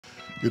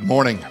Good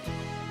morning.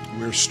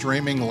 We're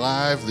streaming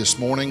live this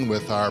morning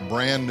with our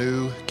brand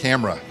new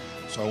camera.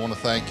 So I want to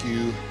thank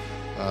you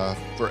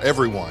for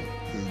everyone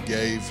who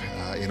gave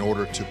in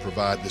order to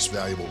provide this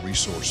valuable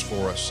resource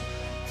for us.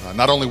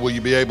 Not only will you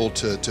be able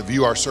to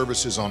view our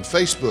services on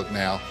Facebook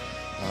now,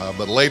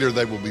 but later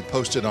they will be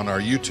posted on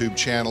our YouTube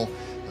channel.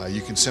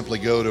 You can simply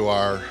go to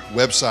our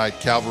website,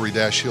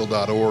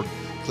 calvary-hill.org,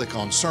 click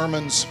on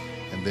sermons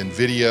and then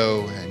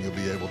video, and you'll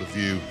be able to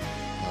view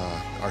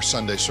our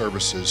Sunday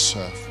services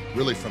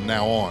really from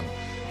now on.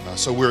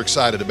 So we're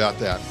excited about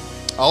that.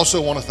 I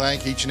also want to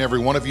thank each and every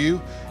one of you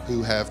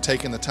who have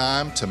taken the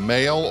time to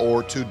mail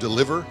or to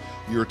deliver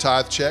your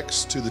tithe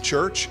checks to the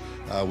church.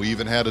 We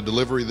even had a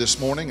delivery this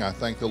morning. I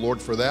thank the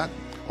Lord for that.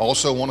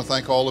 Also want to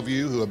thank all of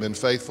you who have been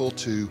faithful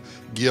to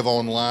give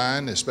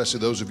online, especially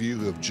those of you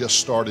who have just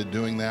started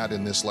doing that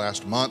in this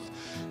last month.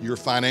 Your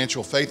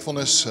financial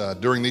faithfulness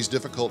during these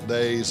difficult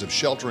days of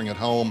sheltering at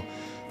home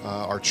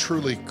are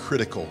truly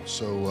critical.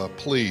 So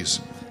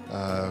please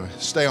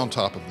stay on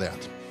top of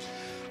that.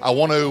 I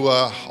want to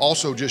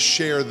also just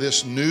share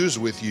this news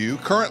with you.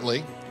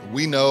 Currently,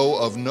 we know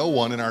of no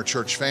one in our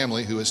church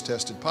family who has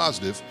tested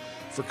positive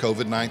for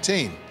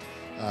COVID-19.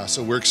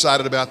 So we're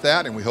excited about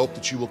that, and we hope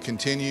that you will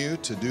continue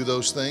to do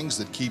those things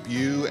that keep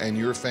you and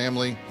your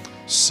family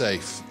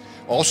safe.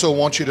 Also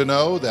want you to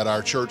know that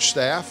our church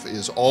staff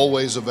is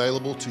always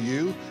available to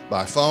you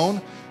by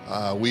phone.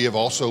 We have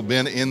also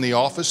been in the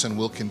office and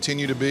will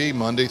continue to be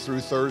Monday through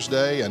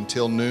Thursday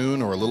until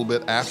noon or a little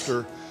bit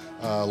after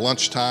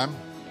lunchtime.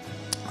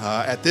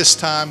 At this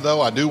time,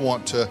 though, I do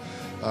want to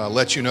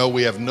let you know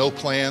we have no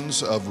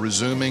plans of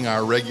resuming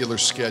our regular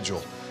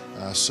schedule.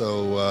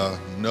 So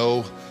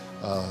no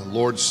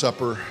Lord's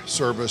Supper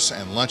service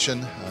and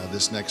luncheon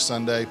this next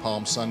Sunday,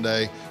 Palm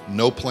Sunday.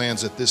 No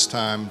plans at this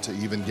time to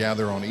even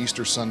gather on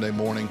Easter Sunday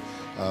morning,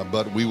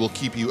 but we will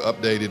keep you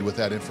updated with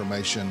that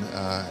information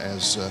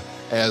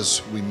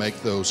as we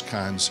make those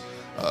kinds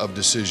of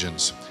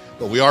decisions.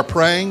 But we are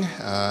praying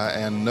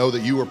and know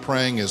that you are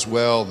praying as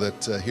well,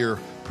 that here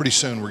pretty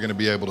soon we're going to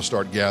be able to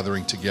start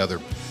gathering together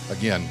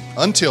again.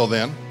 Until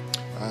then,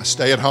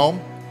 stay at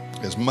home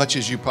as much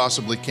as you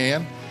possibly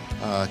can.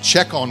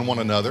 Check on one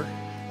another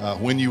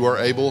when you are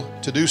able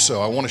to do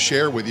so. I want to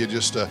share with you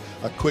just a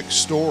quick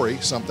story,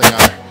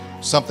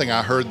 something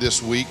I heard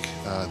this week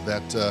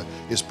that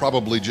is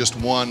probably just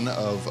one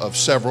of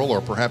several, or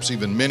perhaps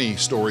even many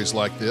stories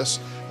like this.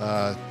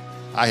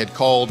 I had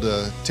called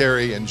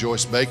Terry and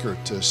Joyce Baker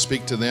to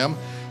speak to them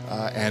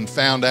and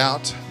found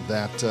out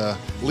that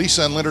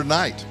Lisa and Leonard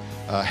Knight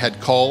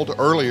had called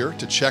earlier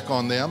to check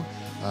on them,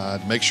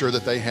 to make sure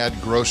that they had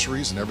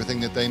groceries and everything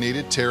that they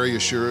needed. Terry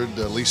assured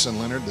Lisa and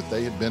Leonard that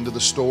they had been to the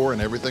store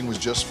and everything was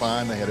just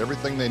fine. They had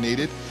everything they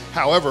needed.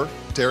 However,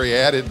 Terry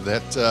added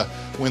that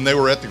when they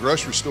were at the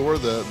grocery store,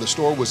 the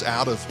store was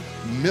out of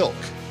milk.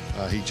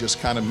 He just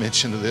kind of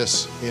mentioned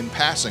this in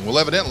passing. Well,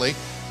 evidently,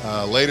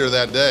 later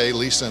that day,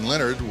 Lisa and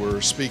Leonard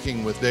were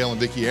speaking with Dale and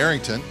Vicki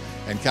Arrington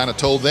and kind of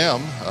told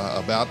them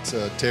about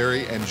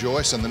Terry and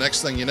Joyce. And the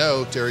next thing you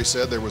know, Terry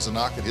said there was a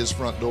knock at his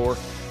front door,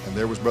 and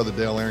there was Brother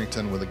Dale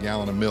Arrington with a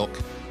gallon of milk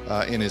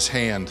in his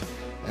hand.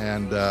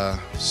 And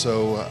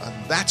so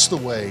that's the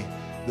way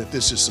that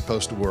this is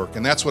supposed to work.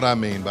 And that's what I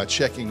mean by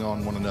checking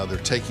on one another,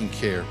 taking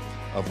care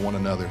of one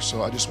another.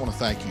 So I just want to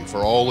thank you for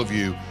all of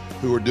you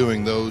who are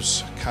doing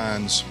those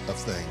kinds of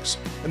things.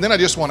 And then I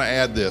just want to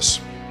add this.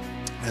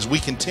 As we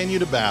continue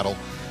to battle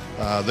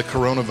the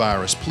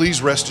coronavirus,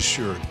 please rest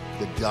assured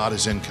that God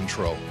is in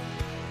control.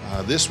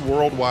 This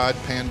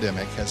worldwide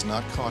pandemic has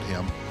not caught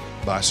him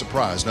by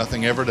surprise.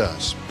 Nothing ever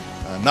does.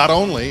 Not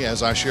only,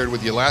 as I shared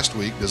with you last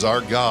week, does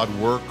our God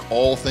work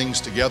all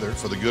things together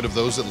for the good of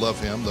those that love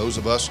him, those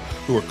of us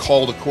who are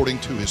called according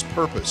to his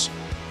purpose,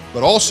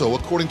 but also,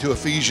 according to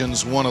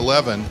Ephesians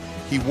 1:11,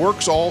 he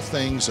works all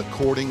things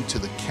according to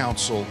the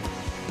counsel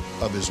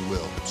of his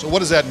will. So what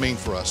does that mean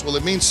for us? Well,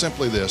 it means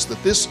simply this,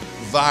 that this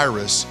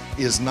virus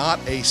is not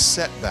a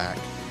setback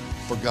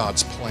for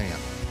God's plan.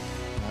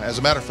 As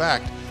a matter of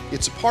fact,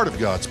 it's a part of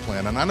God's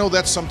plan, and I know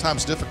that's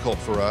sometimes difficult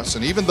for us,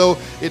 and even though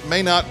it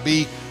may not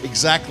be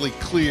exactly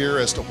clear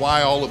as to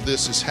why all of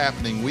this is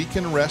happening, we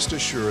can rest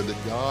assured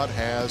that God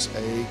has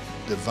a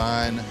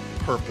divine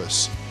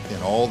purpose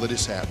in all that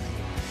is happening.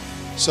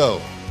 So,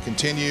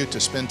 continue to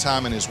spend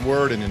time in his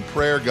word and in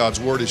prayer. God's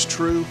word is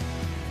true.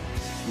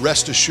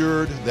 Rest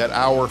assured that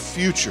our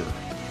future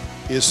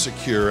is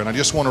secure. And I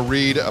just want to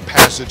read a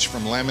passage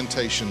from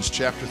Lamentations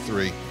chapter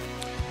 3,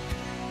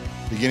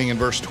 beginning in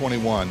verse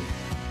 21.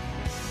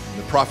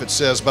 The prophet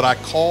says, "But I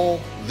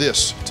call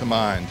this to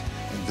mind,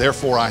 and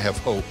therefore I have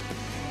hope.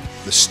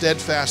 The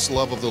steadfast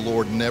love of the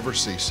Lord never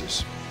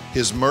ceases.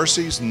 His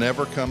mercies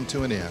never come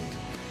to an end.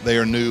 They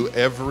are new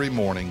every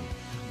morning.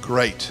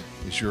 Great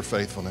is your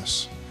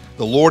faithfulness.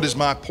 The Lord is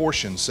my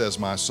portion, says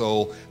my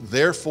soul.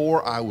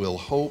 Therefore I will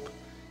hope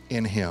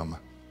in him.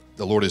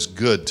 The Lord is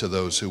good to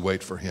those who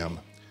wait for him,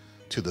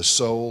 to the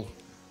soul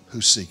who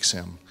seeks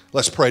him."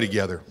 Let's pray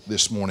together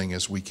this morning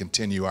as we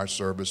continue our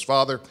service.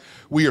 Father,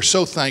 we are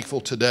so thankful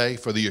today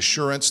for the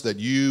assurance that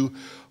you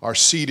are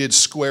seated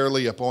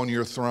squarely upon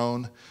your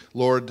throne.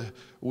 Lord,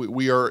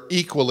 we are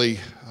equally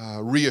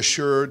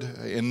reassured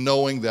in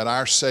knowing that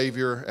our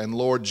Savior and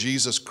Lord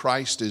Jesus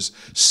Christ is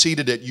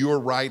seated at your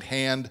right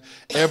hand,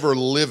 ever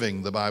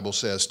living, the Bible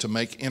says, to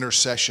make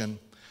intercession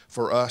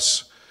for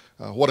us.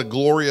 What a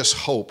glorious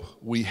hope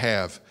we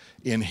have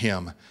in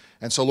him.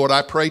 And so, Lord,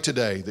 I pray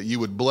today that you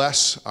would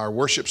bless our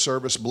worship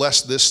service,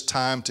 bless this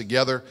time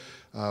together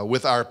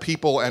with our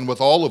people and with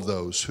all of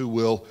those who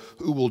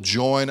will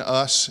join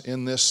us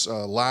in this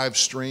live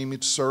stream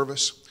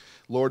service.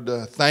 Lord,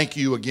 thank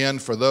you again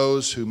for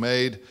those who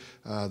made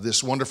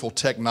this wonderful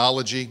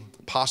technology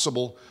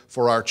possible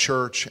for our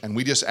church. And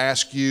we just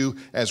ask you,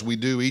 as we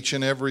do each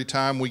and every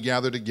time we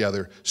gather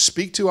together,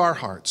 speak to our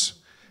hearts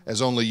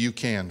as only you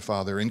can,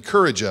 Father.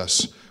 Encourage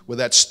us with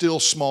that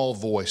still small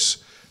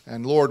voice.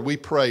 And Lord, we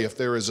pray if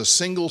there is a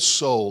single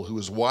soul who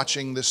is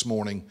watching this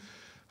morning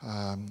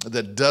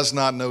that does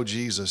not know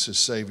Jesus as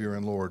Savior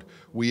and Lord,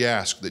 we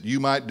ask that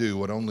you might do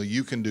what only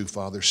you can do,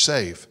 Father.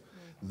 Save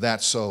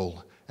that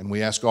soul. And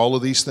we ask all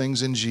of these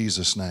things in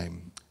Jesus'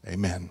 name.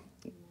 Amen.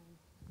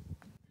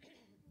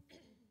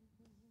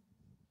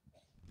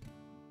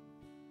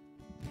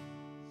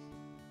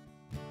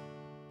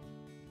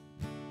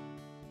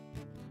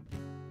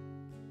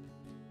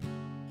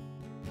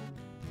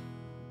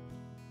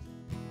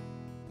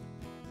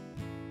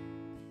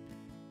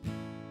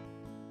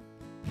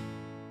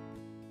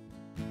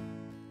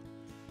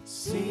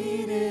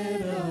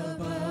 Seated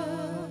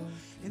above,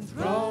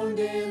 enthroned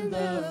in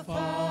the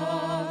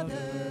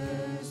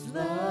Father's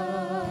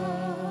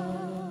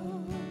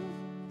love,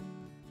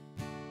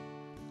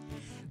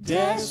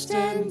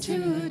 destined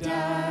to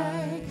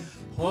die,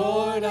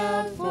 poured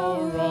out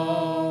for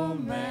all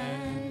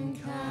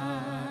mankind.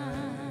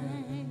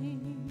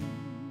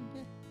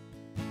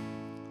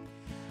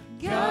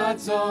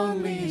 God's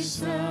only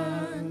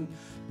Son,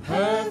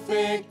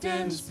 perfect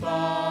and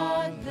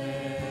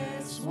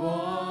spotless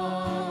one.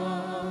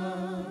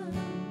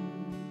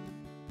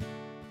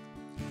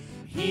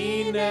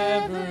 He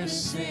never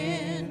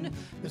sinned,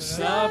 but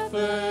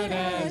suffered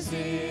as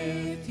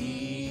if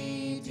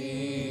he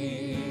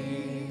did.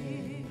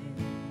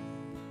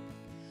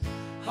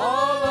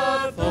 All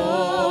authority,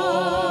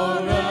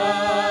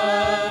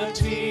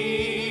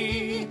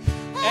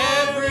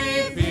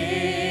 every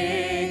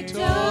victory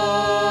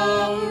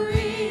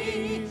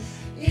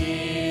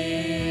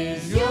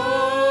is yours.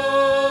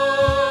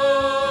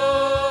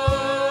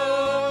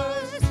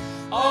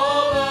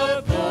 All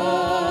authority,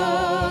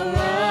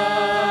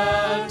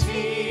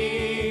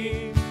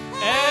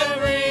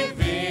 every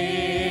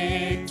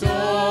victory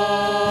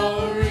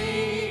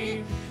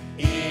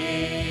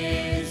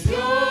is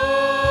yours.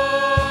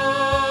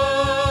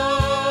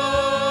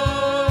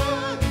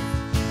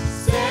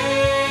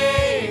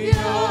 Savior,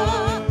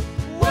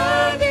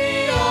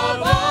 worthy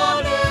of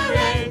honor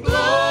and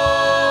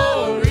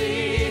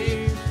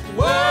glory,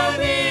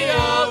 worthy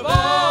of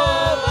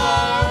all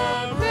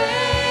our praise.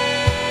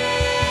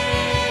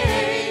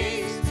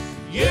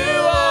 You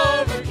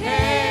overcame.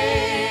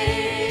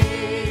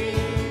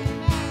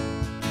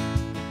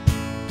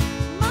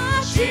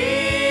 My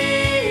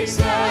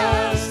Jesus,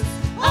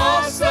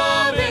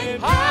 awesome in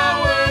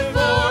power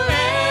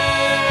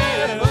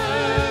forever,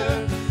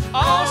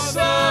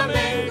 awesome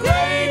and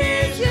great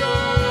is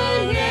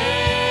your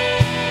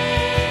name.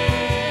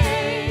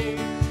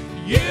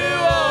 You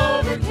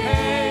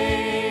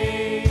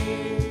overcame.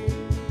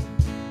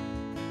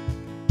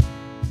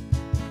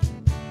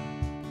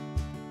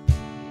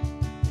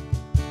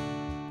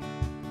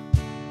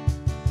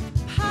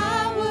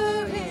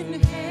 Power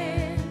in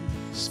hand,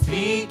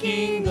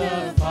 speaking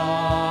the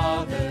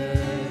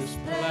Father's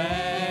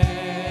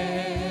plan,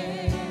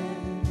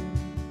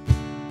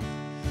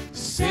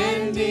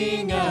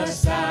 sending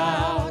us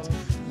out,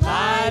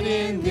 light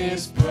in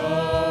this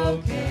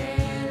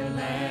broken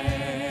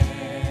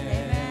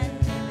land.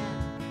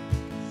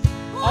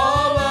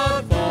 All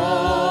authority,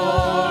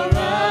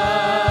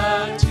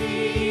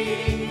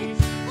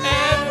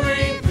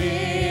 every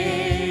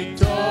victory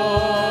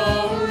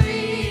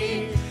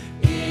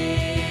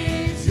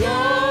is yours.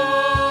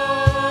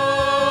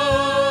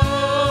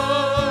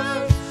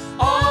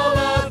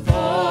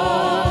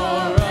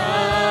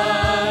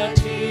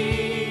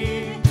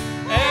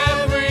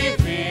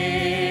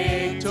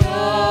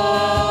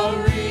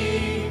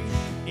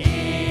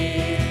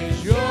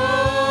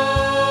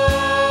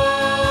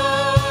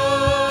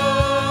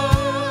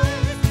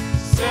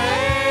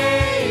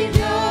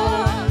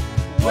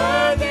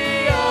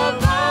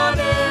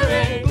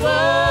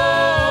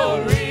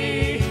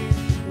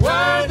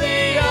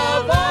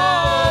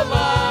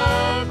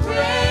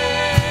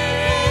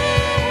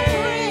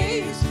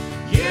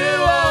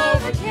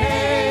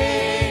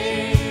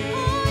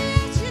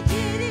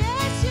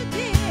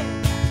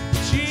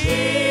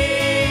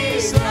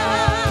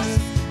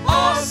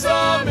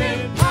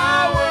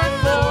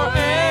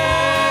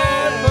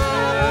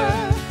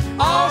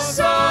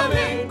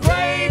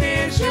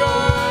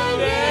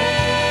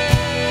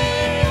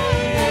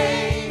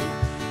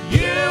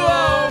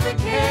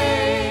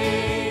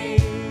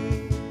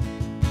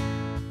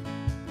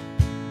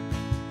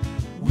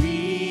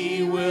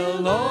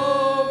 will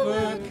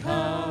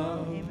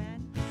overcome.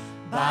 Amen.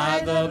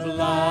 By the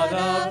blood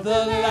of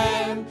the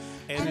Lamb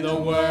and the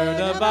word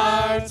of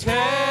our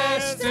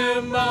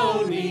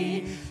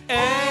testimony,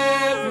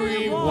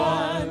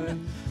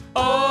 everyone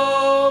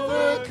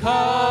overcome.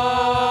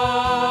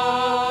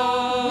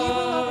 We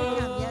will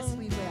overcome. Yes,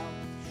 we will.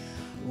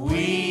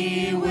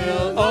 We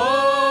will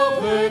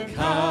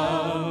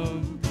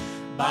overcome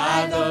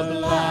by the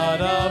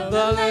blood of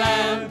the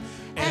Lamb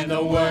and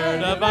the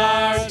word of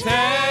our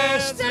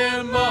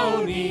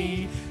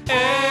testimony,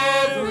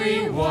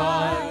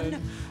 everyone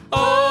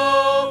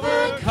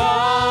overcome.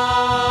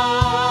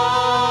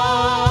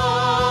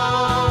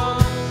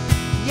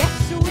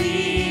 Yes,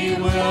 We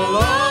will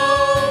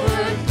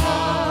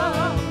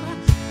overcome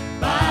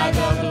by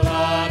the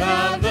blood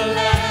of the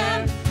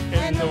Lamb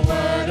and the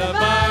word of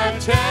our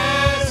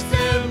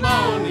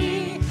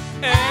testimony,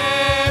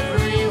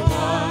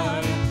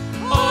 everyone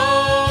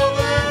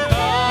overcome.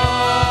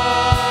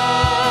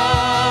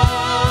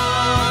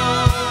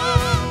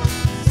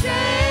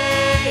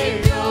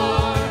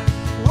 Savior,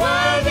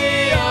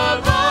 worthy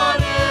of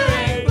honor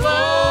and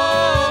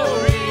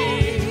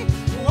glory,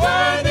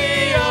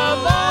 worthy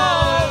of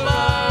all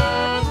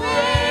our praise.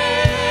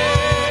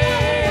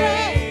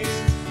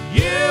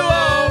 You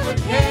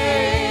overcame.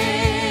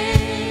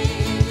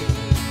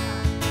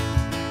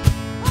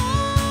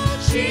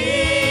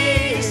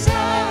 Jesus,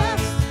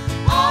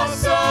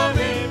 awesome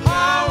in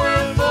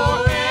power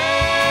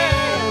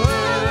forever,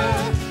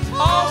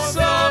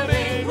 awesome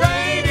and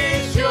great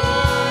is your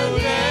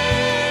name.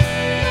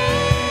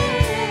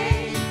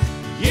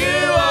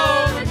 You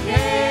overcame.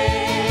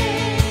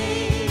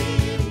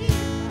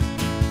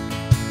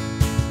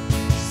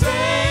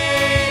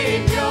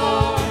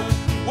 Savior,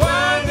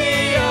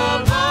 worthy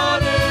of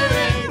honor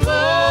and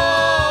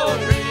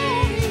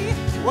glory,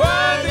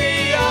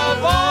 worthy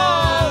of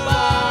all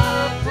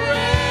our praise.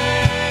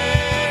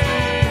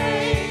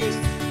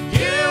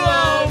 You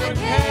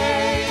overcame.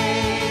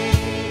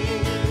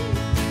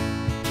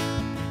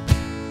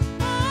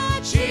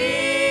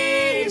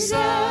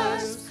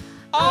 Jesus,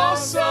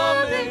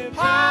 awesome in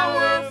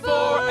power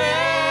forever,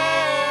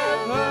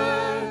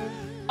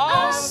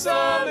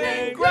 awesome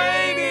and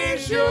great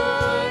is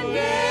your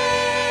name.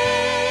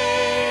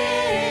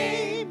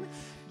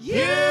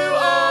 You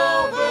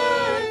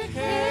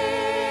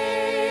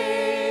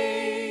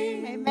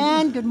overcame.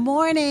 Amen. Good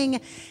morning.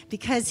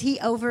 Because he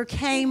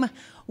overcame,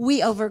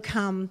 we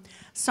overcome.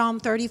 Psalm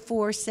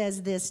 34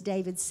 says this.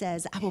 David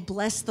says, I will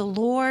bless the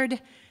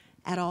Lord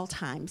at all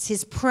times.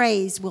 His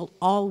praise will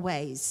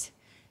always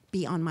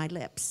be on my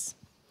lips.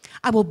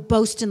 I will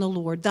boast in the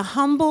Lord. The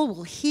humble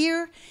will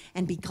hear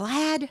and be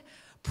glad.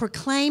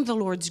 Proclaim the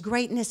Lord's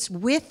greatness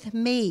with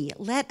me.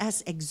 Let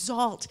us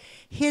exalt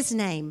his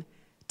name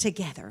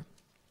together.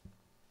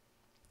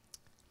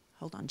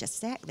 Hold on just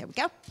a sec. There we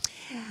go.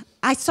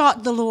 I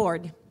sought the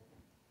Lord,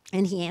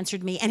 and he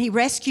answered me, and he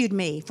rescued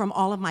me from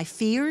all of my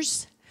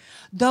fears.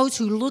 Those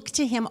who look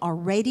to him are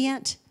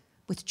radiant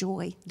with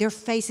joy. Their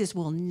faces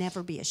will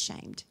never be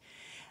ashamed.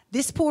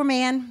 This poor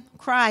man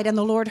cried, and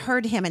the Lord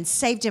heard him and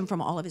saved him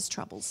from all of his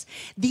troubles.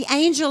 The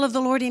angel of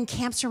the Lord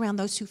encamps around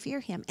those who fear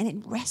him, and it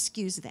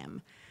rescues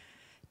them.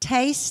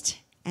 Taste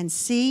and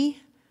see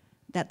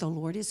that the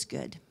Lord is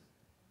good.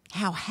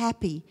 How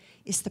happy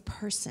is the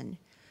person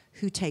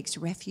who takes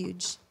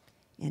refuge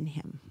in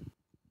him.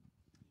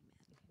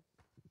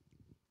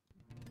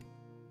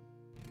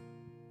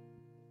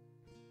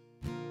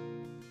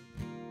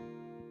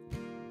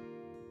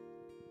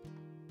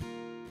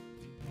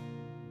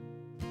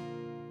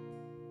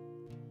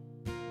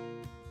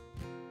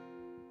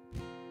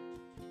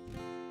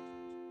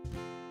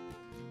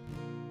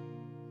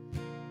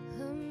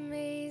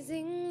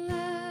 Amazing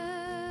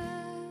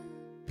love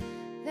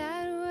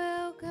that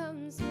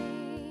welcomes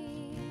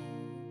me,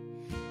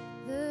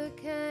 the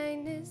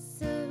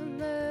kindness of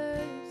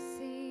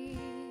mercy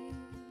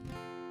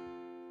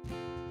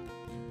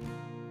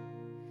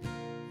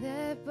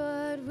that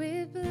bought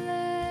with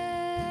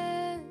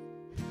blood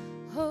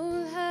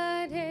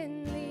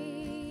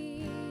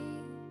wholeheartedly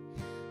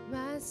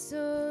my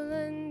soul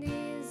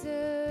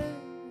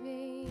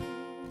undeserving.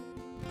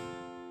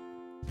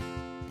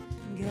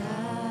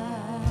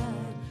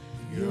 God,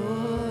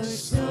 you're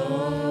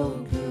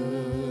so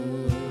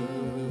good.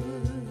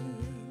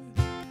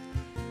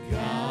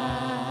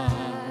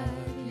 God,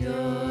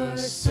 you're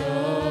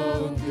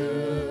so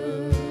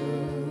good.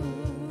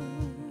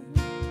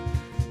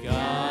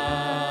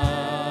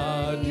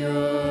 God,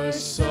 you're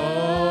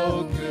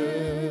so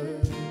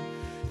good.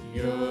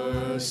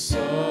 You're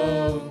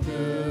so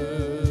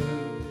good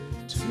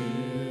to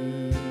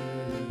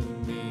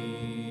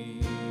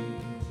me.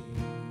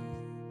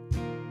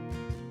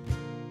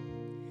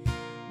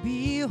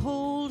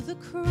 Behold the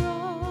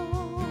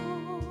cross,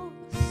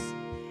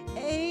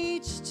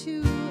 age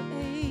to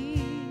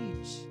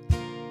age,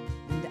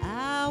 and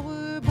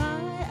hour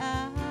by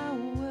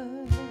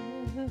hour.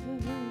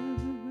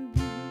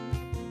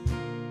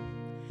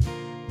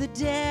 The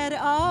dead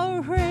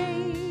are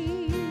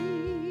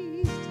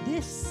raised,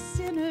 this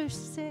sinner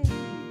saved.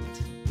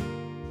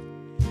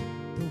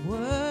 The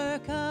work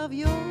of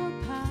your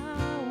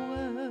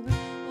power.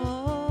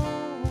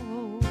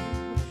 Oh,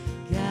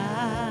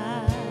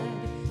 God,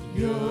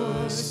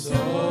 you're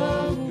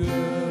so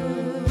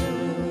good.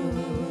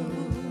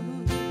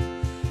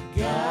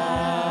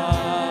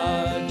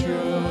 God,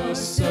 you're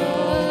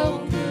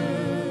so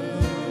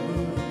good.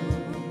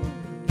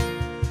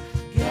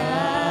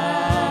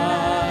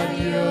 God,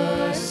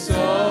 you're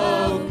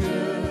so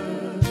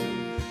good.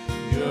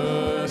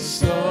 You're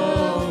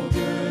so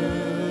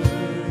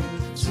good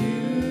to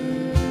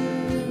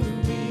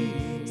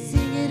me.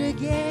 Sing it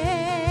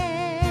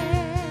again.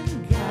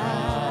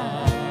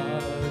 God,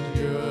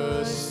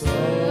 you're so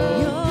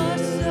good.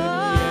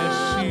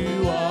 Yes,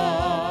 you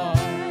are.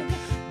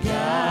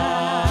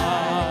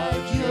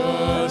 God,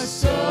 you're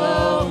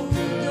so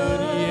good.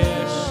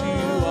 Yes,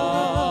 you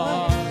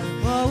are.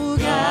 Oh,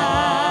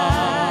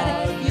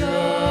 God,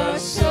 you're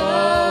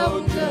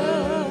so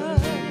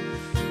good.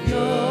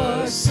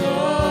 You're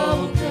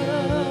so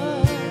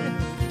good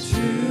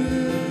to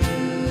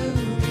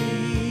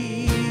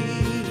me.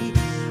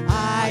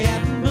 I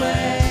am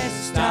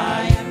blessed,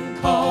 I am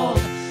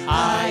called,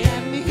 I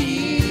am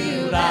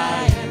healed,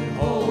 I am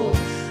whole,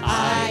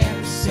 I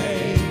am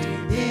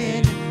saved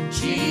in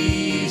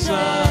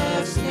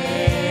Jesus'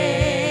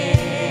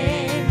 name.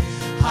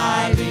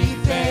 Highly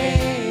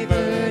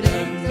favored,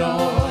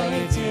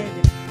 anointed,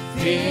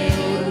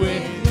 filled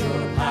with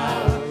your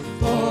power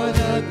for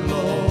the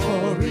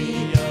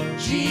glory of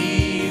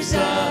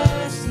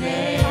Jesus'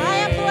 name. I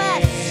am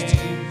blessed.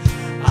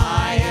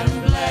 I am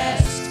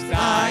blessed.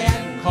 I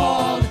am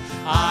called.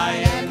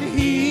 I am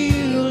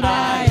healed.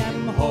 I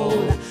am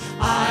whole.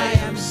 I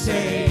am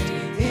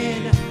saved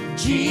in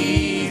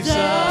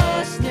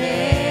Jesus'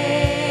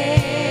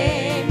 name.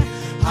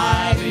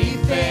 Highly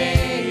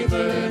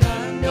favored,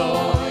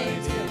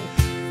 anointed,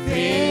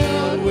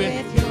 filled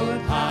with your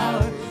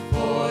power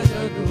for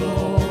the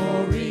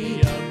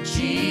glory of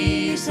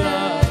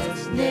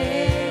Jesus'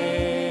 name.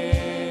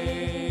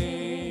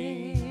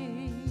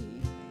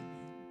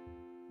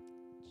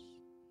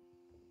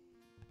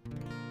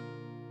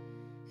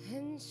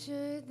 And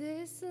should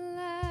this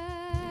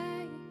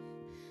life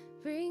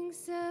bring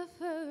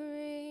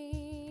suffering,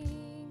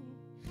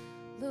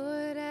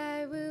 Lord,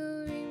 I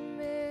will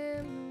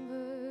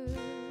remember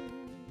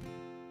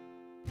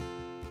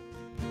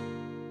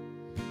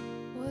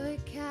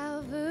what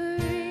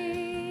Calvary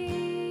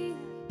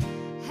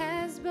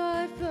has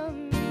bought for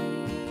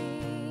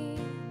me,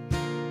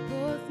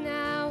 both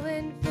now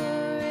and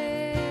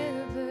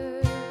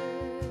forever.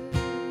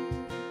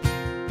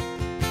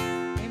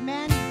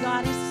 Amen.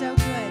 God is so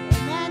good.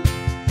 Amen.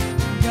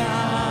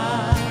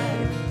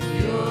 God,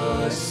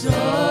 you're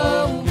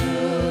so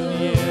good.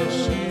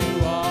 Yes,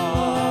 you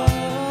are.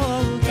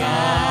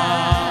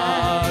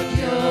 God,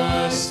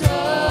 you're so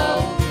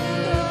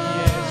good.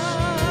 Yes,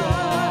 you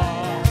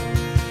are.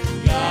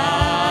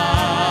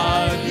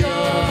 God,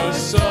 you're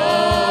so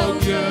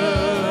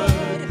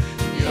good.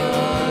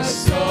 You're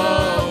so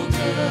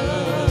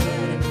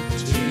good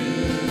to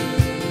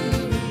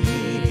me.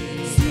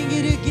 Sing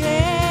it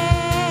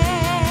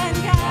again.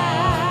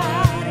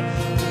 God,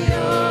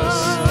 you're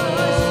so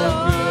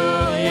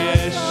good.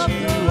 Yes,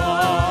 you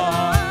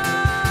are.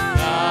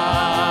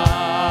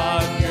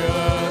 God,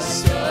 you're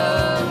so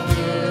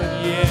good.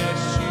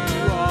 Yes,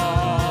 you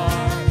are.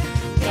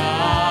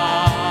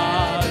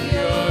 God,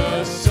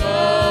 you're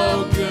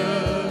so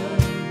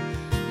good.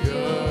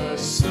 You're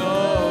so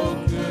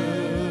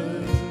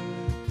good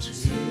to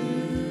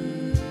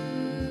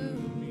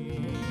me.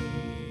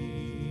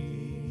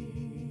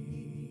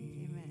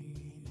 Amen.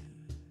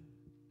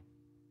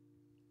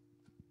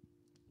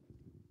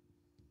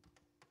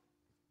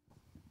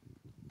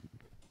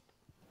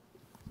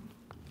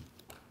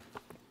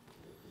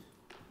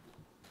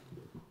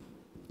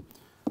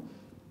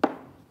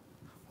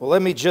 Well,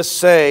 let me just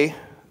say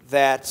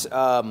that,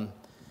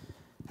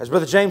 as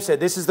Brother James said,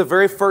 this is the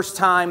very first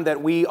time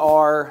that we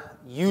are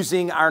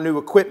using our new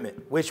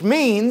equipment, which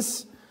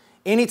means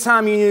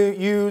anytime you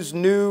use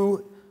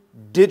new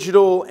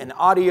digital and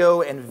audio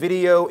and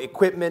video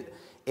equipment,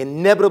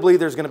 inevitably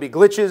there's going to be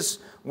glitches.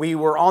 We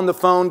were on the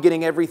phone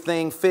getting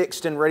everything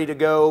fixed and ready to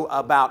go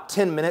about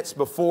 10 minutes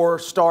before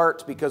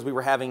start because we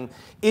were having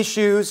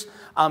issues.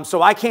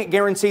 So I can't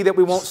guarantee that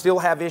we won't still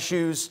have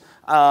issues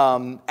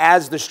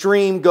as the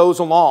stream goes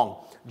along.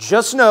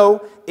 Just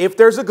know, if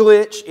there's a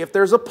glitch, if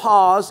there's a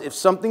pause, if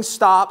something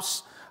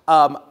stops,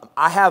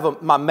 I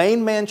have my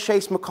main man,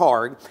 Chase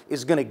McCard,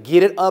 is going to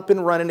get it up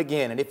and running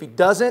again. And if he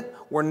doesn't,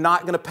 we're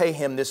not going to pay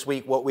him this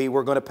week what we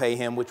were going to pay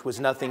him, which was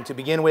nothing to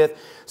begin with.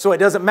 So it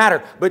doesn't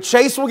matter. But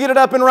Chase will get it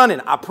up and running.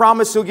 I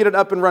promise he'll get it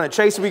up and running.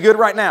 Chase, are we good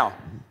right now?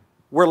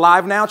 We're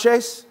live now,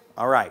 Chase?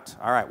 All right.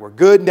 All right. We're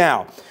good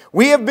now.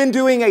 We have been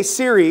doing a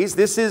series.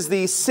 This is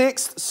the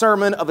 6th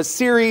sermon of a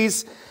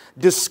series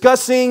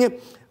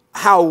discussing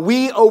how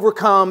we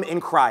overcome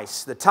in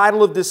Christ. The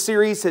title of this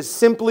series has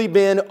simply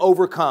been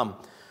Overcome.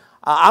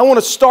 I want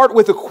to start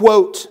with a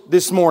quote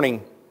this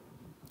morning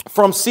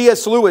from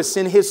C.S. Lewis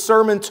in his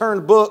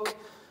sermon-turned-book,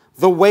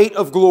 The Weight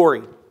of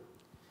Glory.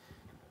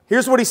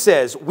 Here's what he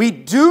says: "We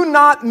do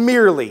not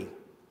merely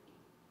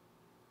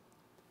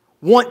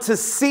want to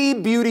see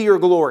beauty or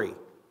glory,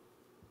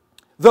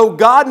 though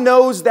God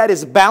knows that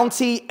is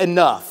bounty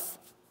enough,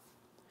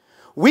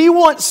 we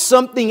want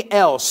something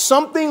else,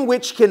 something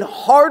which can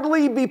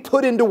hardly be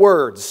put into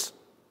words,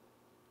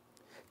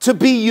 to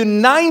be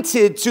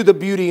united to the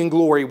beauty and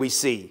glory we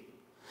see,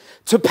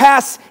 to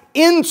pass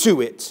into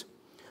it,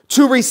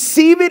 to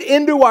receive it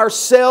into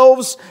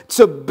ourselves,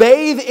 to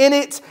bathe in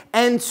it,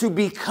 and to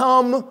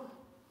become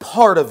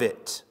part of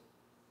it.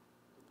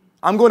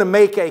 I'm going to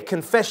make a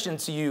confession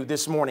to you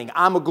this morning.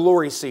 I'm a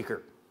glory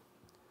seeker.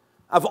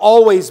 I've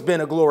always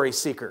been a glory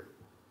seeker.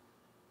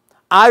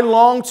 I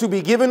long to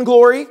be given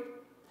glory,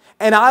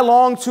 and I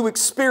long to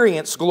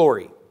experience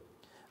glory.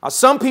 Now,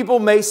 some people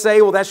may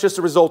say, well, that's just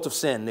a result of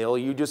sin, Neil.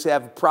 You just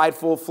have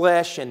prideful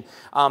flesh, and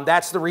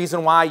that's the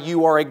reason why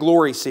you are a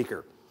glory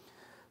seeker.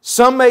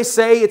 Some may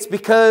say it's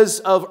because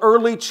of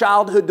early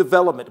childhood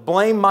development.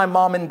 Blame my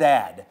mom and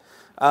dad.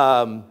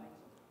 While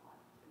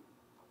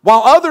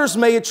others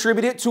may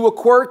attribute it to a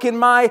quirk in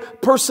my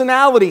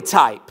personality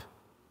type.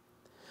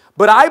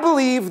 But I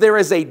believe there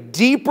is a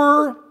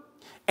deeper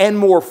and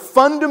more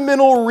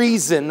fundamental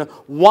reason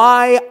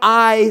why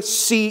I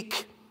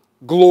seek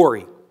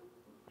glory.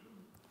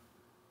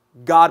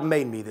 God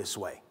made me this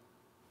way.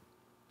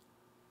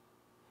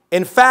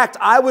 In fact,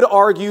 I would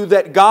argue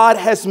that God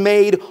has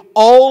made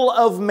all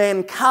of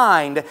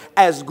mankind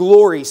as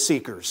glory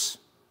seekers.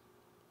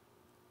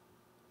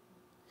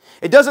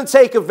 It doesn't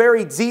take a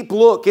very deep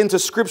look into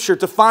Scripture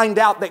to find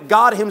out that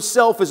God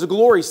Himself is a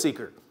glory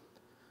seeker.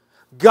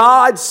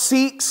 God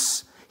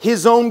seeks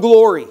His own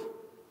glory.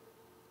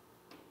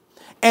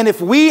 And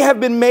if we have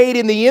been made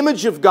in the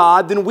image of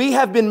God, then we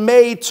have been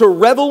made to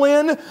revel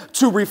in,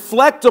 to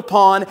reflect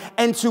upon,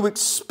 and to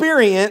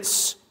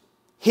experience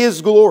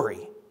His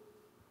glory.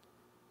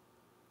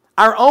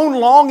 Our own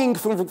longing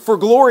for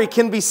glory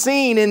can be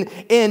seen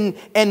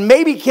and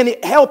maybe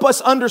can help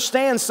us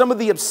understand some of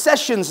the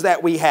obsessions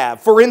that we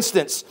have. For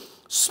instance,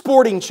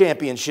 sporting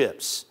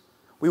championships.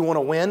 We want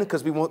to win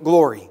because we want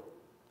glory.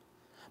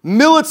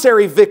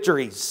 Military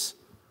victories,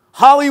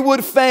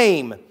 Hollywood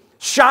fame,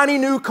 shiny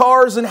new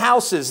cars and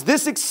houses.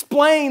 This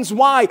explains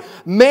why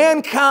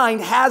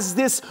mankind has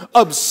this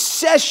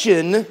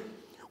obsession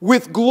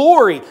with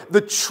glory.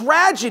 The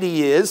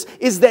tragedy is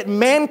that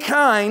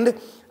mankind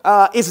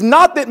is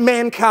not that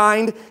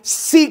mankind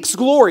seeks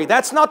glory.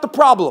 That's not the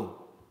problem.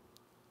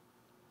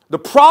 The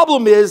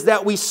problem is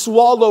that we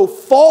swallow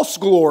false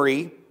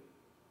glory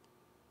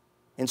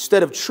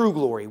instead of true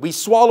glory. We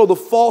swallow the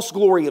false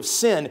glory of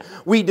sin.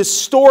 We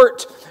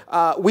distort,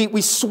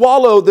 we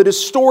swallow the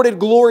distorted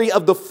glory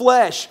of the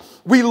flesh.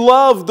 We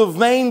love the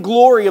vain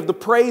glory of the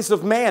praise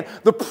of man.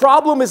 The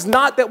problem is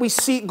not that we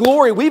seek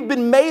glory. We've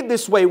been made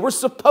this way. We're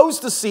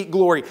supposed to seek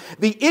glory.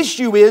 The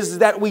issue is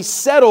that we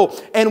settle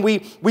and we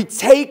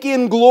take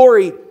in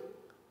glory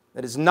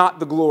that is not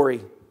the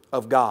glory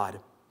of God.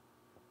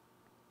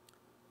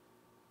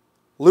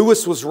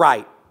 Lewis was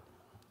right.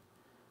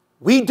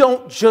 We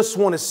don't just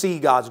want to see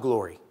God's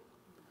glory.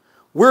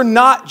 We're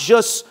not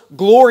just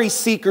glory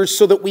seekers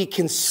so that we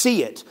can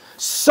see it.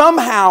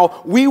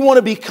 Somehow we want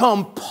to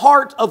become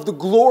part of the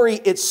glory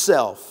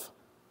itself.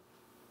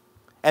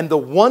 And the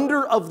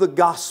wonder of the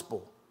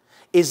gospel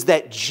is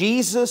that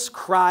Jesus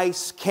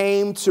Christ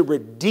came to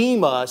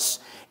redeem us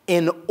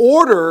in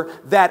order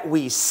that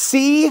we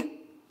see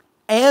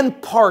and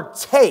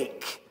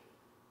partake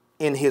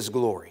in His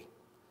glory.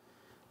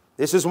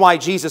 This is why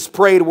Jesus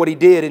prayed what He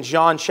did in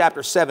John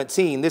chapter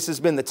 17. This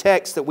has been the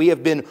text that we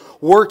have been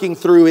working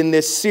through in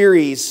this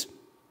series.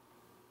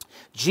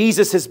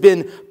 Jesus has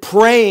been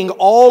praying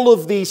all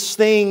of these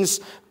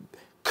things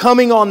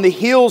coming on the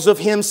heels of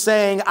Him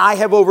saying, I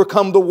have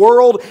overcome the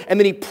world. And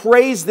then He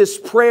prays this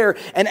prayer.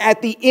 And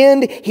at the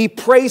end, He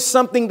prays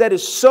something that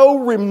is so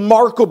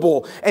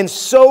remarkable and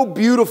so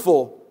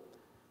beautiful,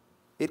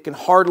 it can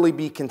hardly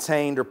be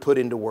contained or put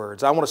into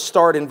words. I want to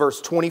start in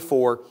verse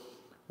 24.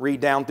 Read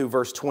down through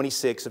verse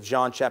 26 of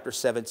John chapter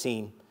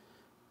 17.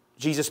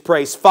 Jesus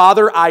prays,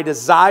 Father, I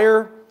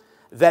desire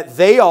that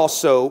they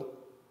also,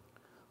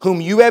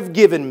 whom you have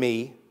given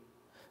me,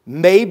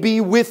 may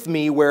be with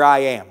me where I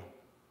am,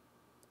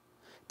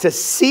 to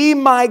see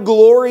my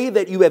glory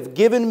that you have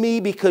given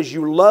me because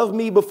you loved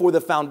me before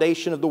the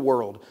foundation of the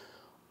world.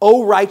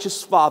 O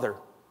righteous Father,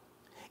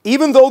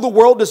 even though the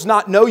world does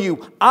not know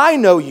you, I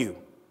know you,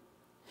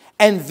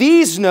 and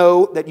these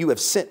know that you have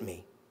sent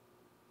me.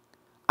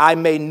 I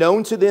made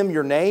known to them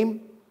your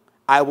name.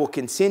 I will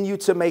continue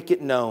to make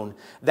it known,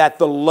 that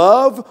the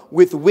love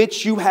with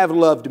which you have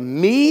loved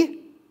me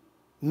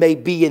may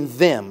be in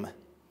them,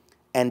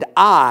 and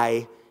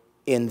I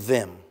in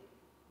them.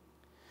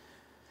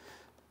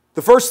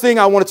 The first thing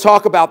I want to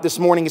talk about this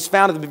morning is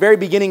found at the very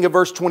beginning of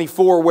verse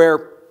 24,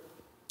 where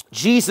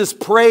Jesus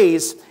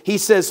prays. He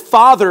says,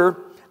 Father,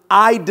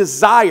 I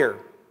desire.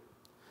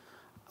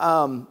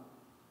 Our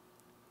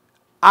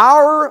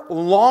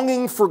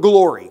longing for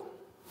glory,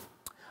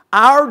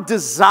 our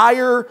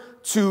desire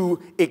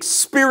to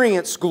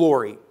experience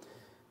glory,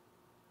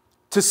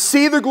 To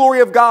see the glory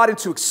of God and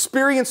to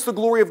experience the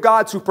glory of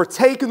God, to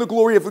partake in the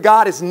glory of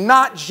God, is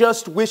not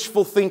just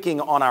wishful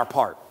thinking on our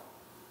part.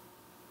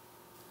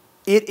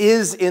 It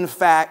is, in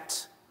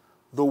fact,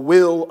 the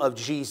will of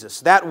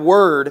Jesus. That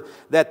word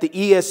that the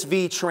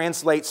ESV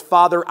translates,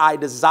 Father, I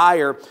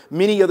desire,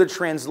 many other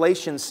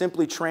translations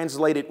simply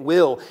translate it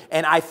will.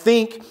 And I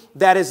think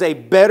that is a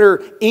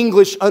better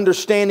English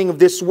understanding of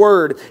this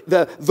word,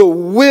 the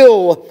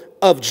will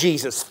of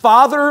Jesus.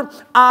 Father,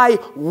 I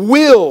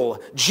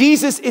will.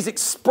 Jesus is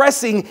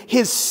expressing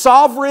his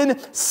sovereign,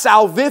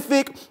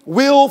 salvific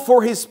will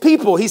for his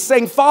people. He's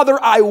saying, Father,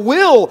 I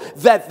will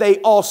that they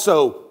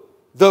also,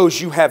 those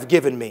you have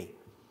given me.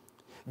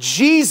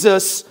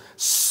 Jesus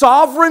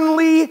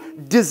sovereignly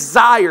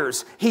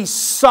desires, he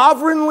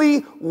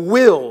sovereignly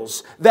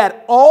wills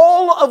that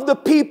all of the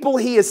people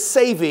he is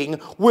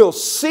saving will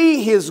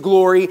see his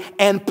glory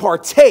and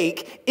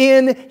partake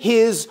in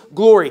his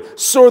glory.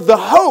 So the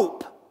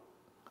hope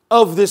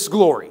of this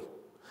glory,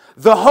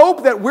 the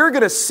hope that we're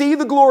going to see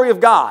the glory of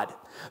God,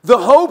 the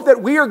hope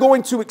that we are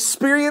going to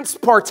experience,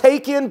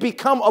 partake in,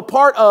 become a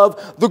part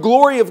of the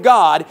glory of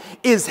God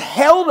is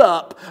held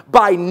up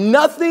by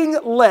nothing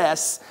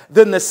less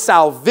than the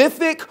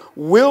salvific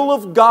will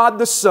of God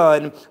the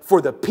Son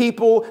for the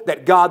people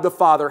that God the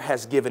Father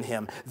has given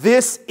him.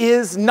 This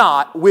is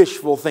not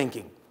wishful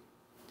thinking.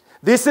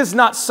 This is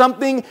not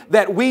something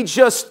that we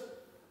just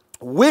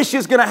wish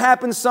is going to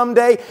happen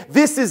someday.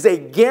 This is a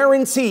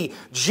guarantee.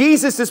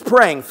 Jesus is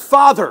praying,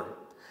 Father,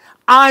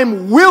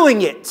 I'm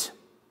willing it.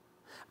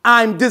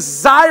 I'm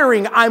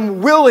desiring,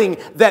 I'm willing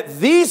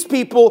that these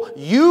people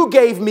you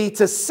gave me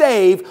to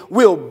save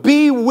will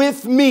be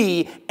with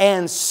me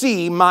and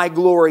see my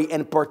glory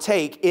and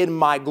partake in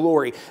my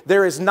glory.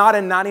 There is not a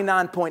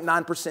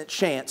 99.9%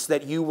 chance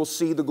that you will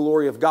see the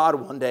glory of God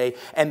one day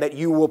and that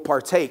you will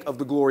partake of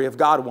the glory of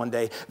God one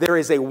day. There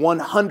is a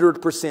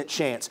 100%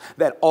 chance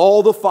that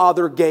all the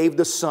Father gave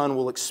the Son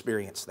will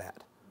experience that.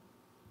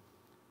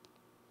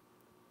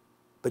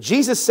 But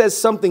Jesus says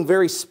something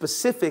very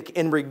specific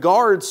in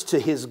regards to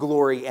his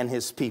glory and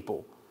his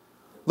people.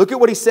 Look at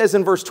what he says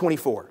in verse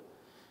 24.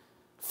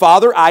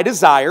 Father, I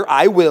desire,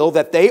 I will,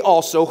 that they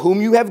also,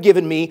 whom you have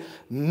given me,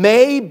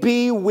 may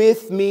be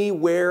with me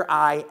where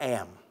I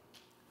am.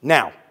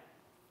 Now,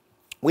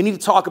 we need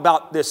to talk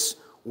about this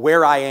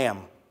where I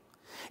am.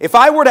 If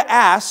I were to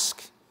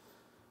ask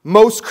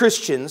most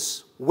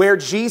Christians where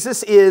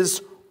Jesus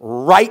is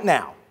right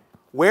now,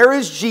 where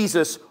is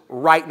Jesus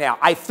right now?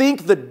 I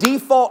think the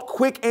default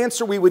quick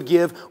answer we would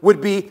give would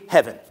be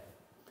heaven.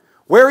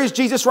 Where is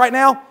Jesus right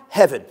now?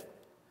 Heaven.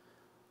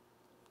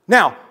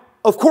 Now,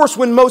 of course,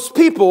 when most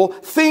people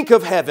think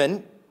of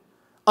heaven,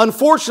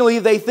 unfortunately,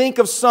 they think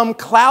of some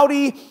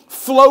cloudy,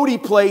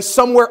 floaty place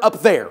somewhere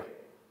up there.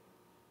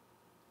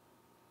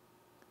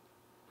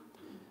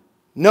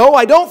 No,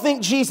 I don't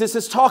think Jesus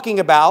is talking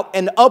about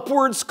an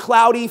upwards,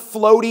 cloudy,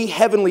 floaty,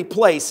 heavenly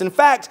place. In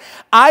fact,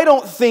 I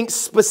don't think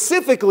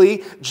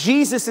specifically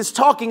Jesus is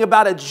talking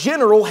about a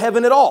general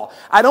heaven at all.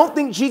 I don't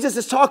think Jesus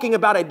is talking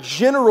about a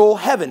general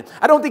heaven.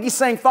 I don't think he's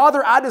saying,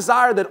 Father, I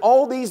desire that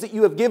all these that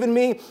you have given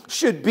me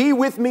should be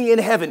with me in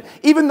heaven.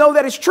 Even though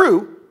that is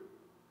true,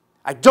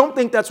 I don't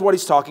think that's what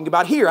he's talking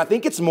about here. I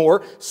think it's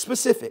more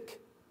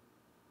specific.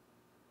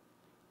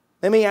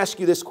 Let me ask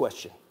you this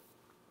question.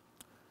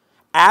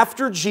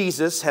 After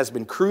Jesus has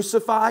been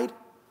crucified,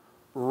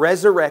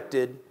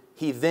 resurrected,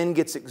 he then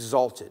gets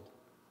exalted.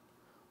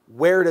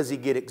 Where does he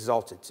get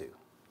exalted to?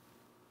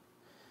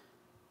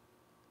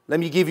 Let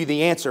me give you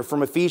the answer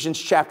from Ephesians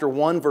chapter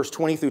 1, verse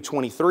 20 through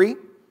 23,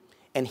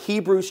 and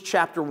Hebrews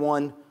chapter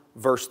 1,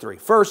 verse 3.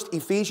 First,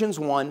 Ephesians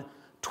 1,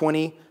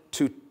 20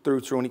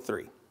 through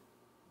 23.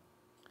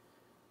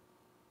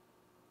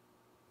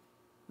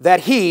 That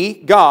he,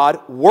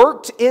 God,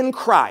 worked in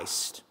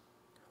Christ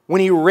when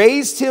he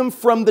raised him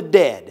from the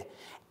dead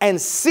and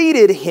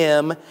seated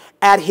him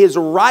at his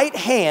right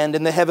hand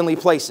in the heavenly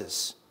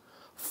places,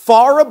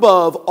 far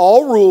above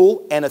all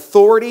rule and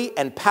authority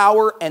and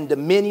power and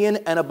dominion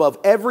and above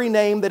every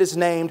name that is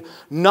named,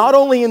 not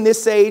only in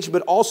this age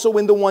but also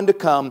in the one to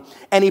come.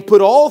 And he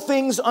put all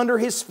things under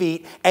his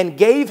feet and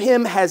gave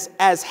him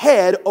as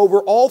head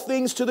over all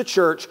things to the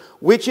church,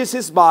 which is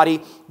his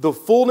body, the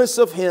fullness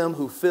of him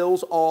who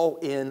fills all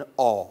in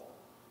all.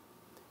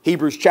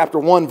 Hebrews chapter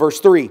 1,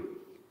 verse 3.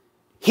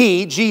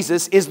 He,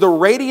 Jesus, is the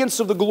radiance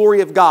of the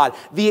glory of God,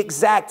 the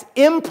exact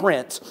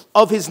imprint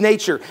of his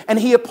nature, and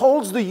he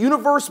upholds the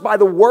universe by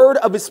the word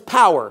of his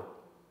power.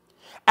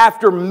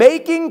 After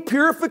making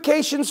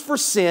purifications for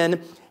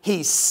sin,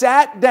 he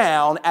sat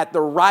down at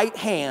the right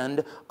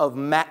hand of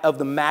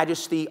the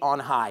majesty on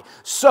high.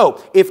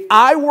 So, if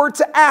I were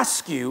to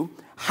ask you,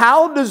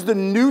 how does the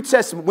New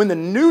Testament, when the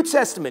New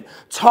Testament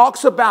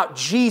talks about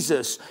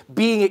Jesus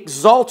being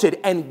exalted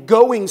and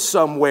going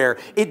somewhere,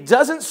 it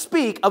doesn't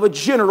speak of a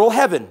general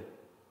heaven.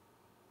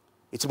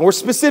 It's more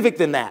specific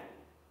than that.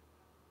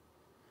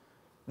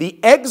 The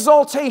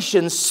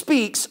exaltation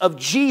speaks of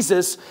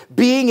Jesus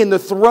being in the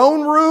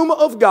throne room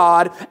of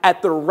God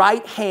at the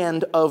right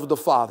hand of the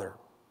Father.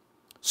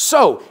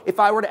 So, if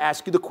I were to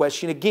ask you the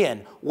question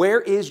again,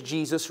 where is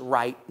Jesus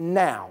right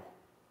now?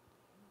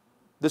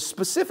 The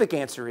specific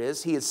answer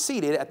is he is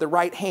seated at the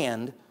right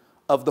hand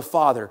of the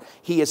Father.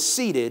 He is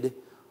seated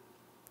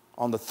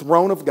on the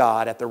throne of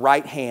God at the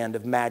right hand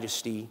of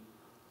majesty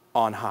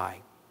on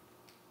high.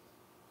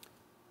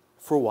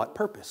 For what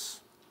purpose?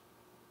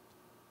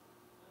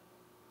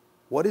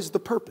 What is the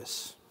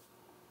purpose?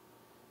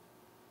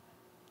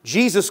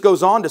 Jesus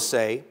goes on to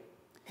say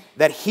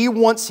that he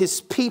wants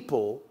his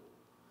people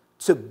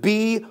to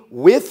be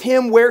with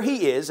him where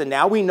he is, and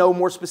now we know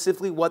more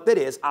specifically what that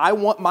is. I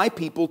want my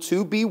people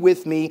to be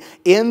with me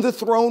in the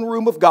throne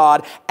room of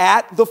God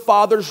at the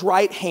Father's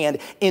right hand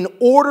in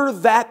order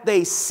that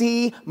they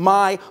see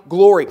my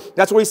glory.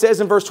 That's what he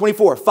says in verse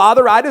 24.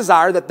 Father, I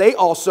desire that they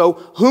also,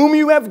 whom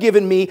you have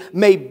given me,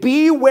 may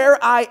be where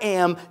I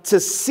am to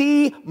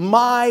see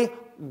my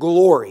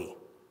glory.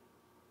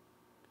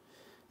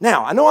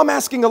 Now, I know I'm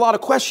asking a lot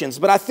of questions,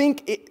 but I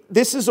think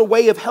this is a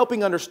way of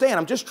helping understand.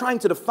 I'm just trying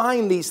to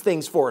define these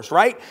things for us,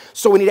 right?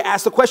 So we need to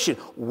ask the question,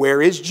 where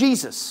is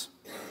Jesus?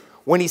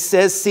 When he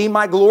says, see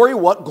my glory,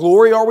 what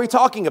glory are we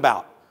talking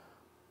about?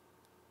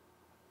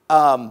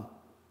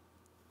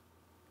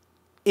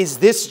 Is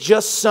this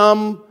just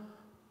some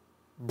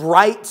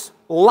bright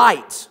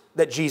light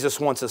that Jesus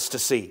wants us to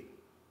see?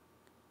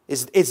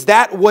 Is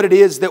that what it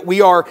is that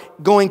we are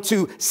going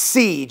to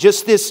see?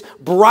 Just this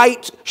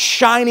bright,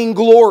 shining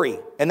glory,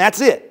 and that's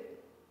it.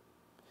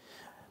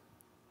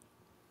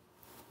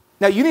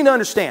 Now, you need to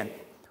understand,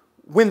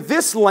 when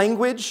this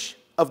language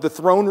of the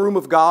throne room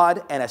of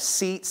God and a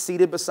seat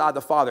seated beside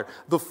the Father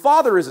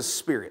is a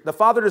spirit. The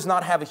Father does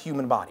not have a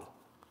human body.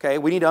 Okay,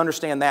 we need to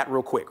understand that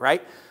real quick,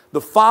 right?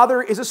 The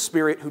Father is a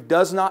spirit who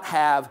does not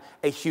have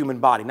a human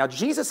body. Now,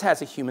 Jesus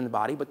has a human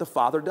body, but the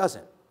Father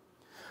doesn't.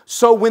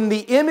 So when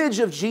the image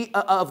of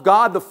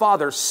God the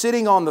Father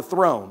sitting on the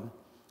throne,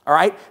 all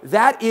right,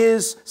 that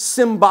is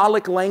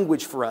symbolic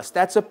language for us.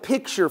 That's a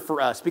picture for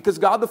us because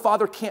God the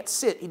Father can't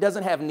sit. He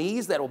doesn't have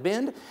knees that will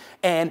bend,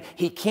 and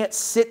he can't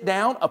sit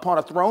down upon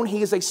a throne.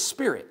 He is a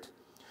spirit.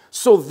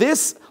 So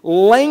this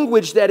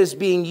language that is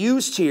being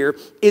used here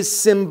is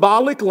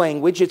symbolic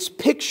language. It's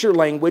picture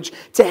language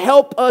to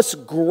help us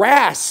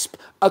grasp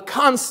a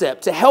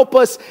concept, to help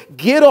us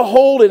get a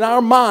hold in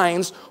our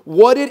minds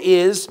what it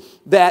is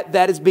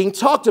that is being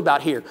talked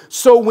about here.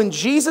 So when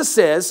Jesus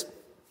says,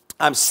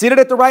 I'm sitting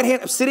at the right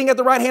hand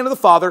of the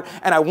Father,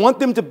 and I want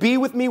them to be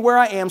with me where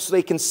I am so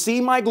they can see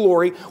my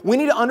glory, we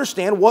need to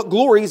understand what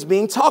glory is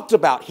being talked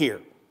about here.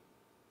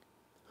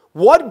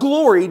 What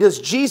glory does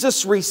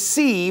Jesus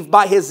receive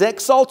by his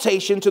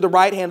exaltation to the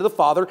right hand of the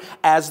Father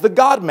as the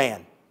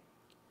God-man?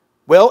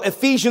 Well,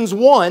 Ephesians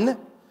 1,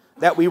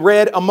 that we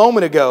read a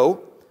moment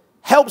ago,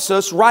 helps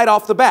us right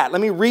off the bat.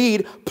 Let me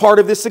read part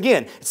of this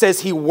again. It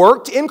says, he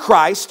worked in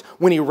Christ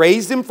when he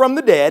raised him from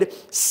the dead,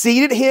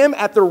 seated him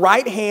at the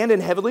right hand in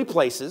heavenly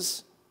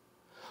places,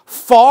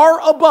 far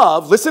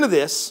above, listen to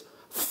this,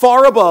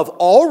 far above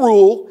all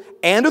rule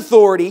and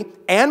authority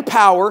and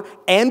power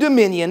and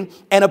dominion,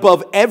 and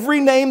above every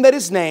name that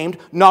is named,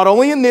 not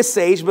only in this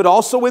age, but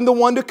also in the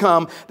one to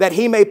come, that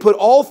he may put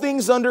all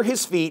things under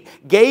his feet,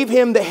 gave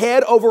him the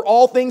head over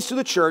all things to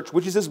the church,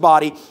 which is his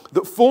body,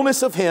 the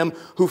fullness of him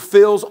who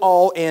fills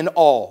all in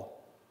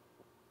all.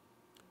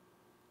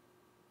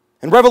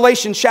 And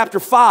Revelation chapter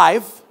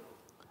 5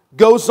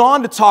 goes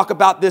on to talk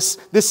about this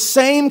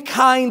same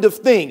kind of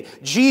thing.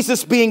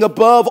 Jesus being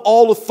above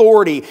all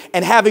authority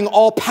and having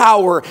all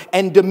power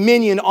and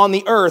dominion on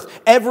the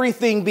earth.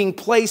 Everything being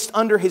placed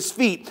under his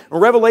feet. In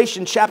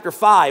Revelation chapter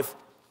 5,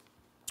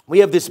 we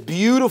have this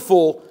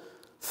beautiful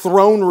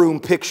throne room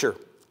picture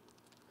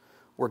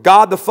where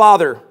God the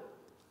Father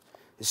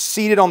is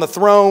seated on the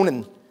throne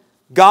and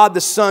God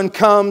the Son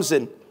comes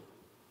and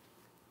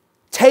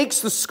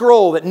takes the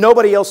scroll that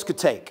nobody else could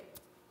take.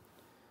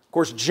 Of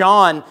course,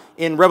 John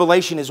in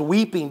Revelation is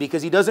weeping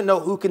because he doesn't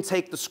know who can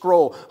take the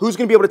scroll. Who's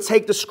going to be able to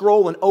take the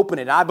scroll and open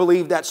it? And I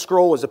believe that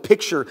scroll is a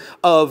picture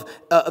of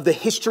the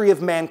history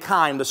of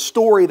mankind, the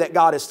story that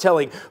God is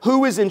telling.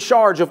 Who is in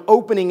charge of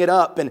opening it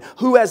up and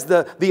who has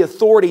the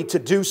authority to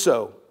do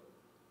so?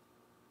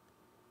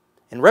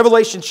 In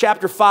Revelation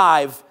chapter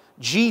 5,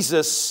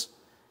 Jesus,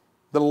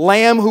 the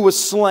Lamb who was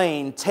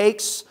slain,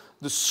 takes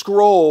the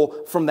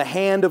scroll from the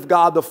hand of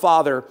God the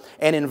Father.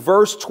 And in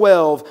verse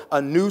 12,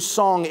 a new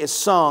song is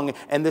sung.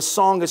 And this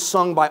song is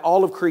sung by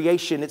all of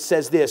creation. It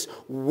says this,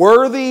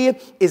 worthy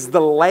is the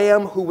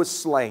Lamb who was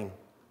slain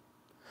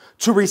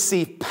to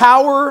receive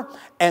power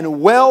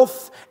and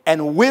wealth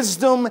and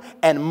wisdom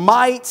and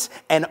might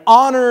and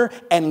honor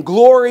and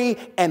glory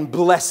and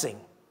blessing.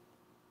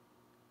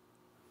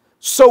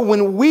 So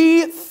when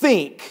we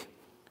think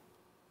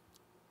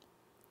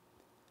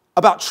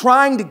about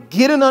trying to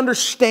get an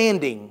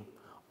understanding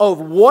of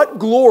what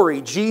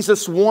glory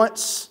Jesus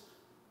wants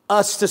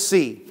us to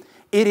see,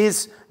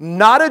 it's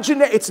not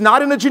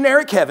in a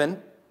generic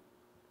heaven.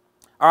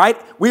 All right?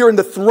 We are in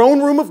the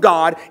throne room of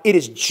God. It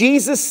is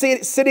Jesus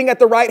sitting at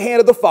the right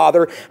hand of the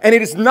Father. And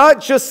it is not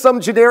just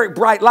some generic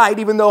bright light,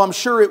 even though I'm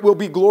sure it will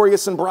be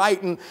glorious and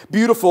bright and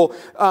beautiful.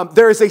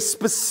 There is a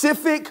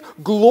specific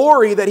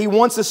glory that he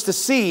wants us to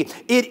see.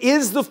 It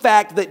is the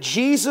fact that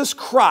Jesus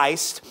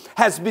Christ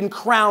has been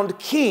crowned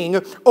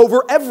king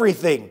over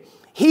everything.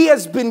 He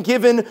has been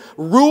given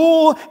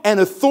rule and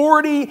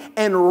authority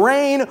and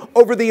reign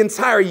over the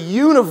entire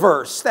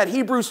universe. That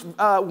Hebrews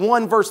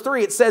 1 verse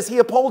 3, it says he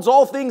upholds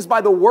all things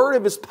by the word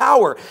of his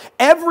power.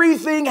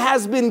 Everything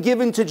has been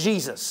given to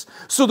Jesus.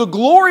 So the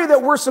glory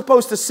that we're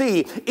supposed to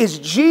see is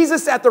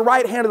Jesus at the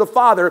right hand of the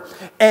Father,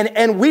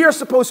 and we are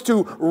supposed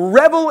to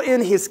revel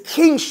in his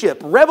kingship,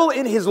 revel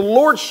in his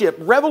lordship,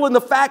 revel in the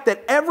fact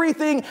that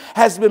everything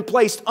has been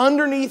placed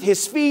underneath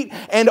his feet,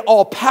 and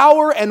all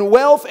power and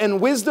wealth and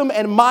wisdom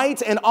and might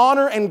and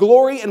honor and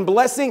glory and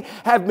blessing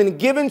have been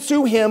given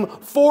to him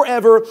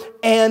forever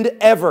and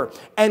ever.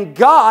 And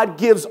God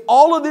gives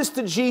all of this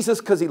to Jesus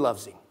because he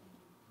loves him.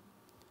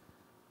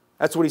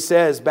 That's what he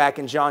says back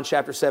in John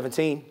chapter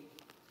 17.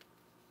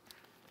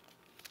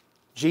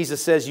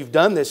 Jesus says, you've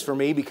done this for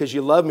me because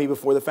you loved me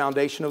before the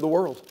foundation of the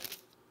world.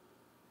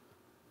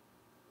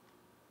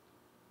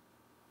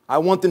 I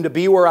want them to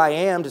be where I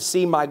am, to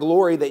see my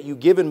glory that you've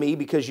given me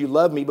because you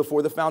loved me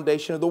before the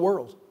foundation of the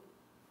world.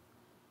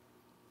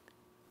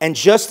 And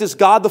just as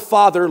God the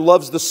Father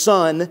loves the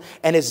Son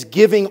and is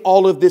giving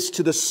all of this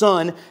to the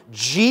Son,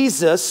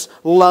 Jesus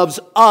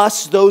loves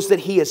us, those that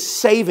he is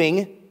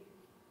saving.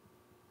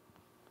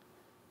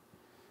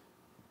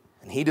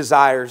 And he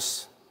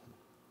desires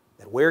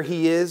that where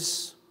he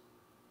is,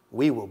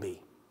 we will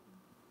be.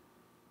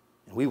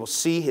 And we will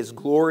see his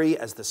glory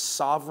as the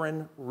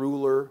sovereign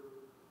ruler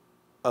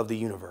of the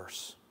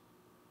universe.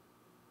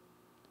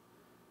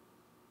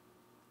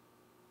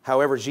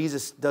 However,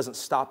 Jesus doesn't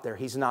stop there.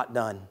 He's not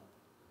done.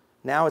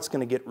 Now it's going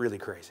to get really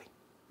crazy.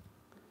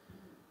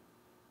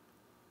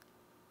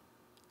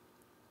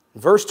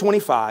 In verse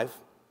 25,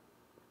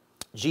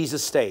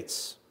 Jesus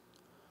states,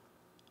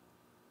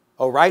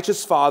 O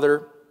righteous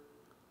Father,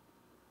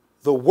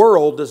 the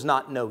world does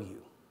not know you.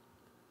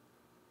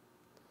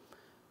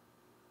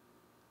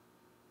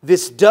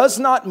 This does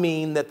not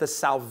mean that the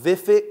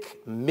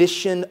salvific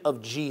mission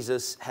of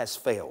Jesus has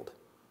failed,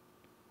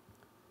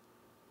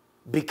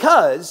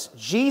 because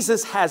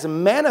Jesus has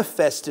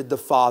manifested the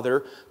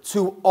Father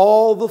to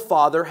all the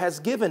Father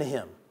has given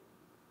him.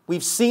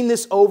 We've seen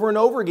this over and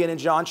over again in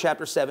John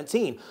chapter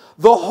 17.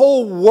 The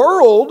whole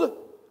world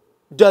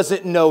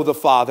doesn't know the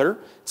Father.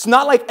 It's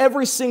not like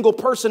every single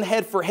person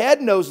head for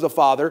head knows the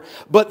Father,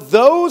 but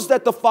those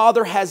that the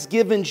Father has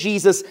given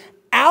Jesus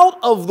out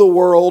of the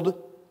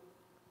world,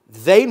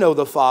 they know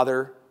the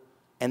Father,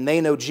 and they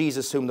know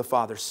Jesus whom the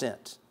Father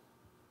sent.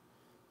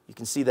 You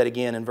can see that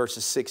again in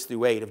verses 6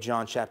 through 8 of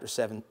John chapter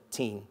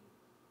 17.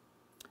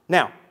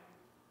 Now,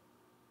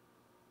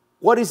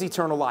 what is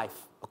eternal life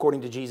according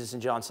to Jesus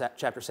in John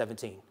chapter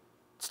 17?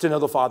 It's to know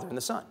the Father and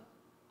the Son.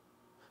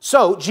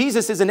 So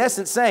Jesus is in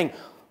essence saying,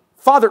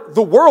 Father,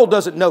 the world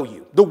doesn't know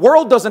you. The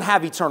world doesn't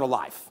have eternal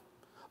life.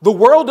 The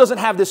world doesn't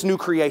have this new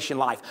creation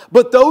life.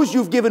 But those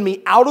you've given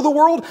me out of the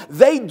world,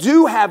 they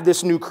do have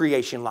this new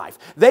creation life.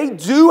 They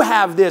do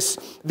have this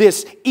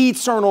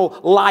eternal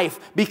life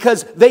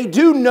because they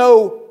do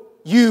know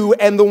you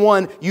and the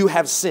one you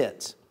have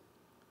sent.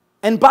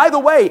 And by the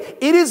way,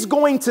 it is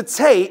going to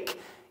take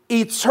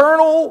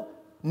eternal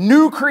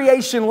new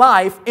creation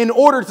life in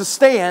order to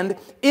stand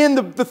in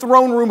the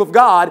throne room of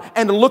God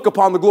and to look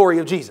upon the glory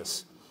of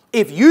Jesus.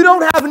 If you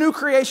don't have a new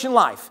creation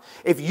life,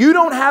 if you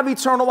don't have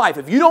eternal life,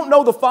 if you don't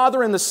know the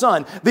Father and the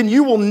Son, then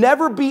you will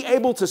never be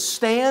able to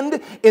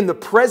stand in the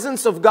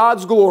presence of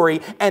God's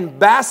glory and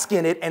bask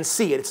in it and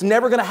see it. It's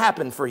never going to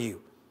happen for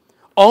you.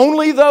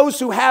 Only those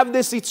who have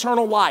this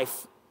eternal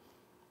life,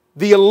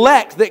 the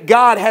elect that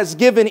God has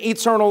given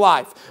eternal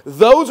life,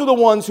 those are the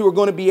ones who are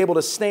going to be able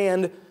to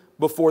stand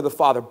before the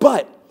Father.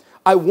 But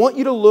I want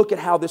you to look at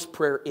how this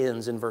prayer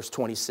ends in verse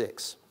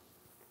 26.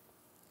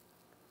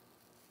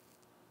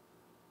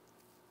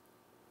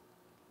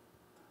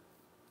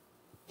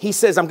 He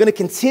says, I'm going to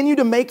continue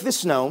to make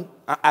this known.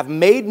 I've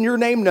made your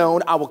name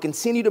known. I will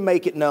continue to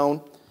make it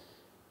known,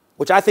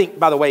 which I think,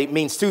 by the way,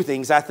 means two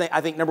things. I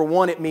think number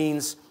one, it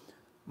means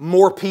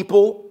more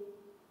people,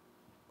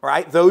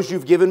 right? Those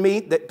you've given me,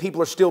 that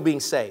people are still being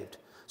saved.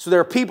 So there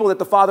are people that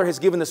the Father has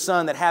given the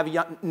Son that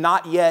have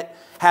not yet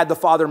had the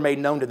Father made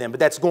known to them, but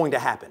that's going to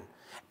happen.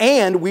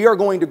 And we are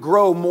going to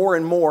grow more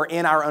and more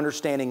in our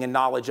understanding and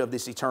knowledge of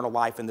this eternal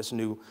life and this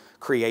new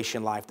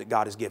creation life that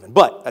God has given.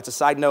 But that's a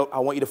side note. I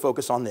want you to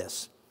focus on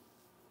this.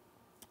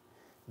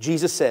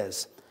 Jesus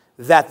says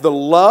that the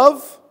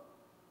love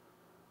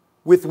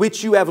with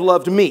which you have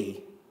loved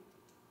me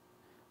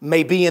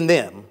may be in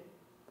them,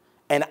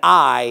 and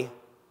I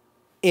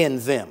in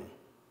them.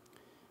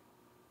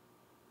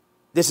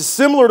 This is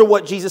similar to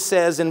what Jesus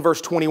says in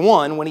verse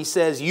 21 when he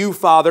says, you,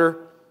 Father,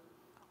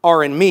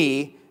 are in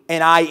me,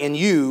 and I in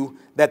you,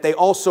 that they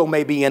also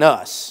may be in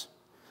us.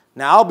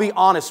 Now, I'll be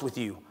honest with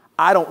you.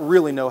 I don't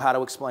really know how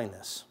to explain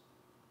this.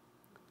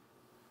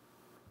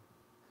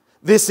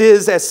 This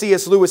is, as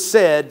C.S. Lewis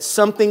said,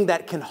 something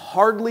that can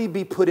hardly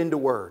be put into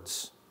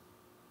words.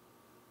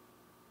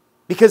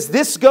 Because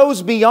this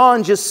goes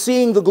beyond just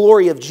seeing the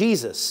glory of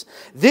Jesus.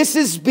 This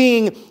is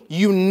being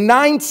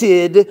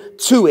united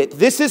to it.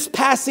 This is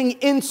passing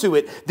into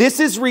it. This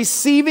is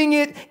receiving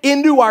it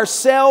into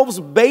ourselves,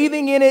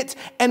 bathing in it,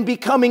 and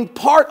becoming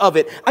part of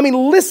it. I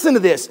mean, listen to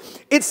this.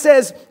 It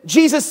says,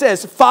 Jesus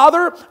says,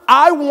 Father,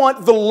 I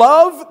want the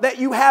love that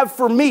you have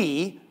for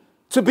me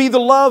to be the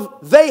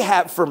love they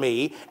have for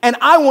me, and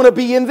I want to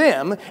be in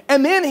them.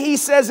 And then he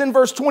says in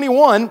verse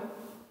 21,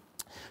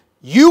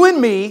 you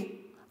and me,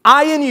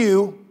 I and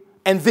you,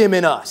 and them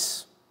in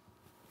us.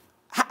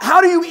 How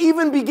do you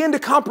even begin to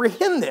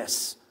comprehend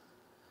this?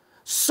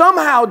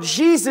 Somehow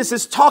Jesus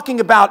is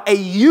talking about a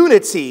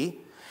unity,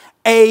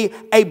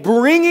 a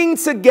bringing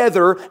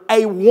together,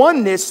 a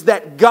oneness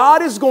that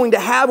God is going to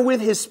have with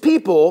His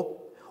people,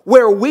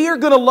 where we are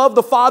going to love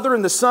the Father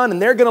and the Son, and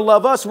they're going to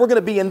love us. We're going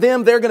to be in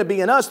them. They're going to be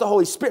in us, the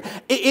Holy Spirit.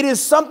 It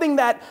is something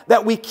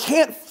that we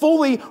can't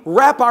fully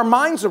wrap our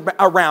minds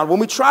around. When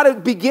we try to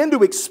begin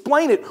to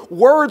explain it,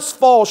 words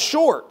fall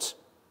short.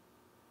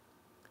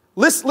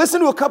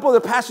 Listen to a couple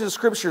of the passages of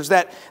Scriptures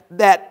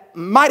that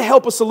might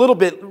help us a little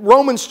bit.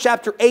 Romans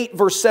chapter 8,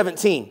 verse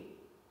 17.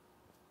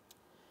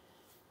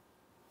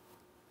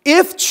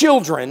 If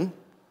children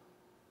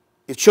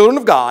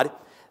of God,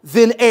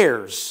 then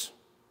heirs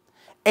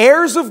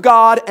of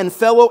God and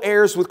fellow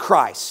heirs with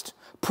Christ,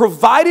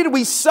 provided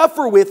we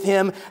suffer with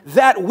Him,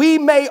 that we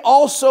may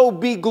also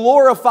be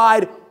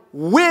glorified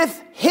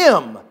with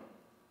Him.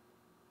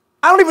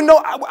 I don't even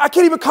know, I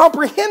can't even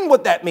comprehend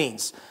what that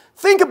means.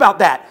 Think about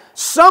that.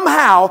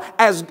 Somehow,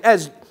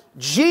 as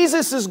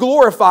Jesus is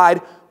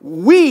glorified,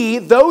 we,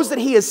 those that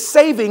He is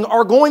saving,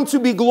 are going to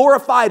be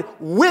glorified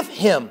with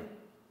Him.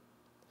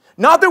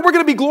 Not that we're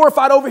going to be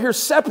glorified over here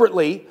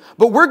separately,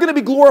 but we're going to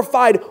be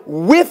glorified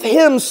with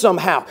Him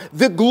somehow.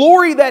 The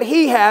glory that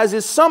He has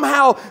is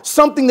somehow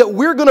something that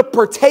we're going to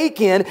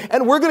partake in,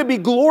 and we're going to be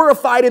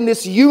glorified in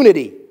this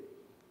unity.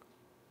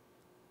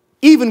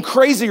 Even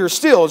crazier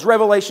still is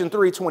Revelation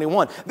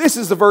 3:21. This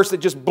is the verse that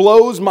just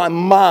blows my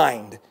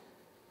mind.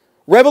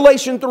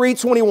 Revelation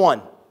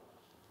 3:21.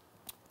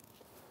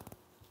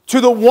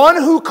 To the one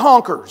who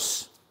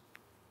conquers,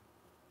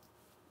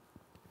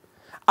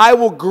 I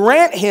will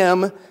grant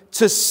him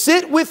to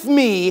sit with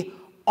me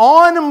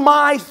on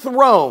my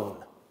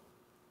throne,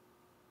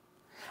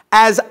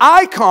 as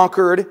I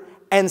conquered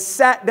and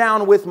sat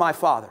down with my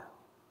Father.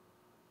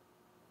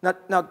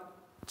 Now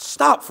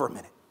stop for a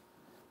minute.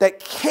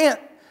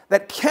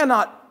 That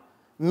cannot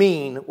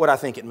mean what I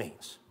think it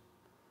means.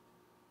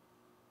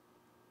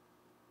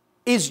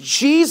 Is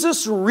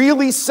Jesus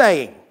really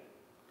saying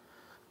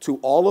to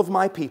all of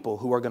my people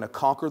who are going to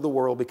conquer the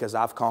world because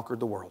I've conquered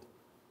the world,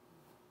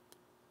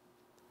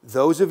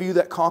 those of you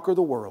that conquer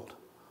the world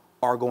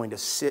are going to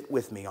sit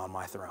with me on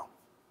my throne?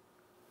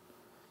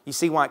 You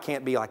see why it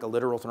can't be like a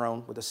literal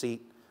throne with a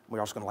seat? We're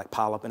also going to like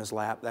pile up in His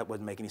lap. That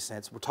wouldn't make any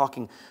sense. We're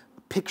talking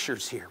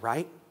pictures here,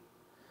 right?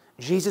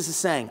 Jesus is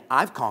saying,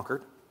 I've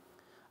conquered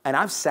and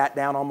I've sat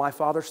down on my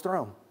Father's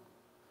throne.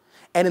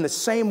 And in the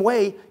same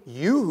way,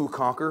 you who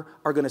conquer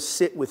are going to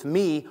sit with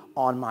me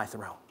on my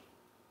throne.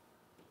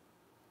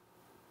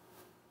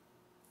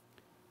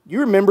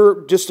 You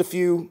remember just a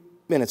few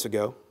minutes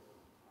ago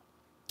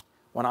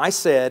when I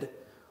said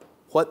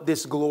what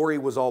this glory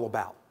was all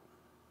about.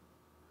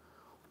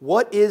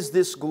 What is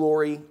this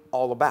glory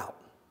all about?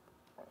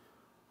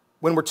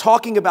 When we're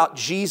talking about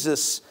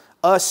Jesus,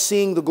 us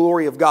seeing the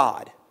glory of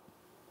God,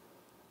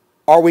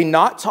 are we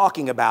not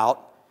talking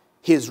about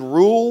His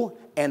rule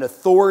and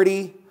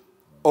authority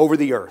over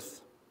the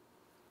earth?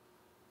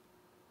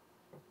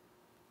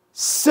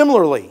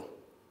 Similarly,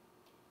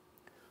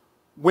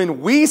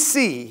 when we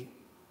see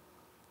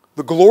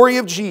the glory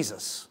of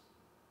Jesus,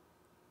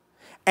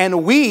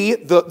 and we,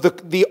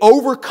 the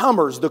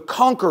overcomers, the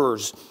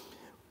conquerors,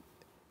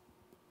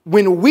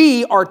 when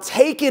we are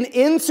taken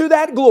into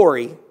that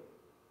glory,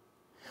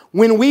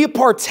 when we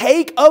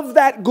partake of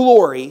that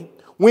glory,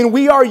 when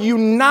we are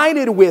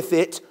united with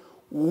it,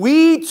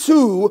 we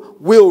too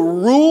will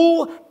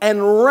rule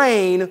and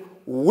reign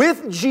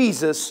with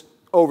Jesus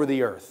over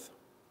the earth.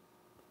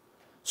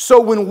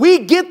 So when we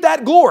get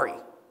that glory,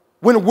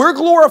 when we're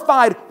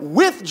glorified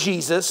with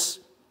Jesus,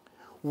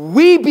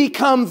 we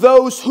become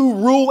those who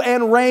rule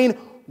and reign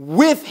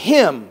with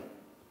Him.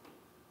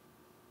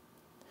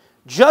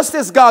 Just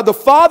as God the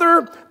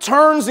Father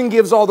turns and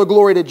gives all the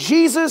glory to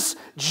Jesus,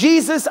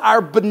 Jesus, our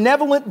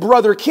benevolent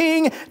brother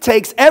king,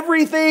 takes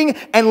everything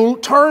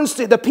and turns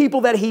to the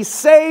people that He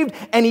saved,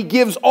 and He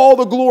gives all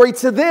the glory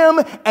to them,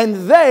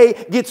 and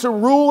they get to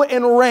rule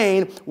and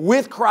reign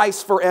with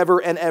Christ forever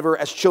and ever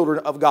as children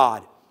of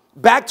God.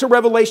 Back to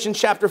Revelation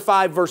chapter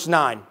 5, verse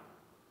 9.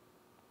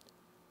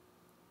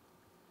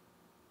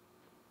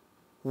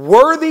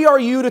 Worthy are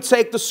you to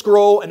take the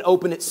scroll and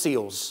open its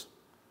seals.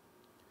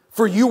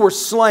 For you were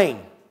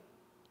slain,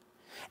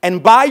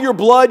 and by your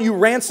blood you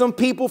ransomed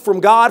people from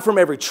God from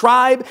every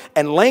tribe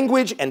and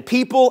language and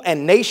people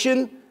and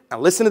nation. Now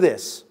listen to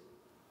this.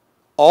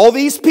 all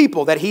these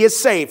people that he has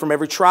saved from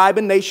every tribe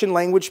and nation,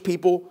 language,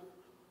 people,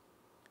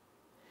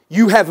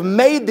 you have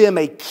made them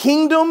a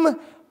kingdom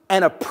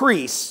and a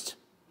priest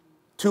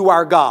to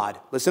our God.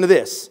 Listen to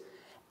this.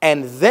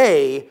 And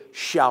they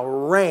shall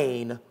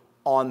reign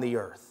on the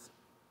earth.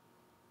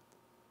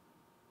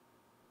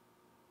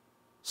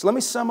 So let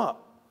me sum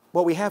up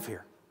what we have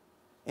here.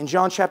 In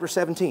John chapter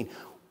 17,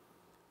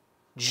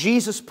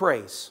 Jesus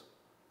prays,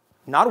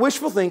 not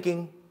wishful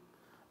thinking,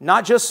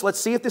 not just let's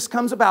see if this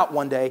comes about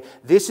one day.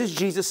 This is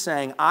Jesus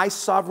saying, I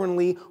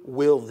sovereignly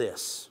will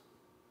this.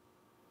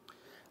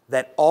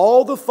 That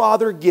all the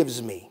Father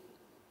gives me,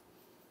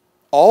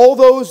 all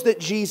those that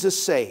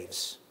Jesus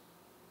saves,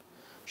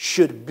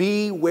 should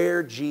be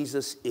where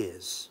Jesus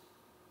is.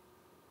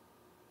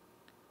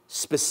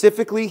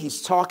 Specifically,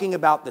 he's talking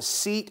about the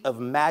seat of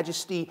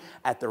majesty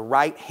at the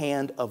right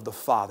hand of the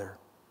Father.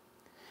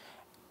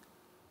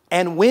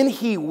 And when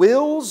he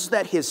wills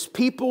that his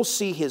people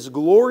see his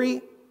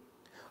glory,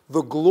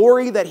 the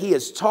glory that he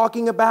is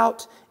talking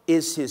about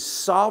is his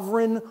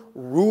sovereign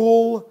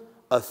rule,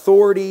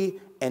 authority,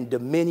 and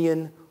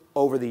dominion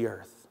over the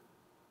earth.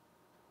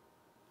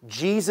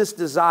 Jesus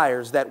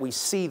desires that we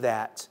see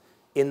that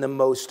in the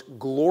most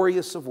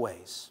glorious of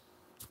ways.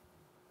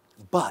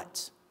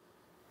 But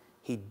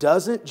he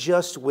doesn't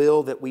just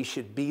will that we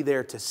should be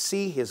there to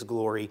see his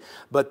glory,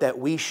 but that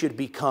we should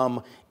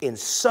become in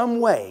some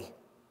way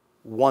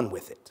one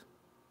with it.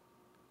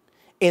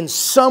 In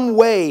some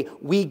way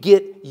we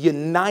get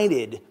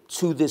united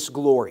to this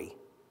glory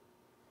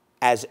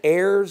as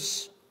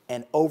heirs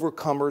and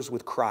overcomers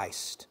with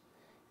Christ.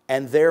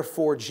 And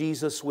therefore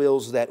Jesus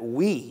wills that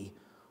we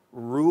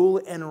rule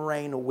and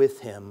reign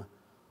with him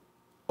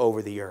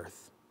over the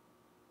earth.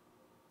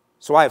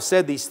 So I have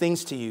said these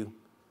things to you,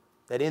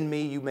 that in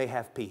me you may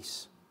have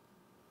peace.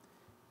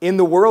 In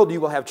the world you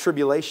will have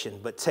tribulation,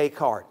 but take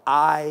heart.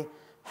 I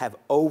have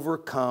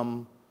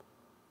overcome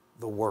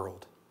the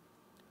world.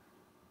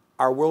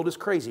 Our world is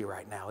crazy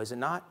right now, is it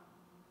not?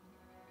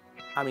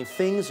 I mean,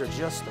 things are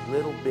just a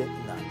little bit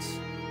nuts.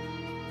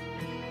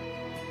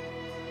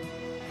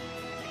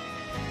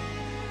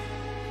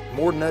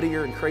 More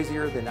nuttier and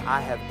crazier than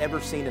I have ever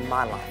seen in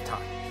my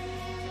lifetime.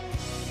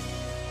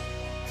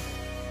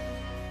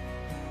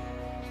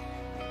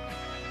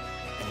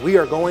 We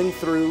are going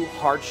through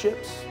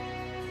hardships,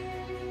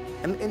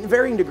 and in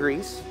varying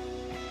degrees,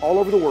 all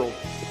over the world,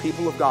 the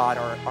people of God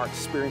are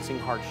experiencing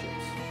hardships.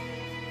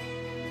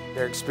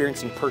 They're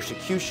experiencing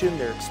persecution,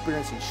 they're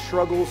experiencing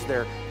struggles,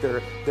 they're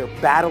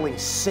battling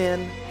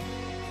sin.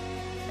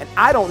 And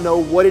I don't know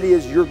what it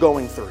is you're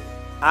going through.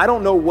 I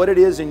don't know what it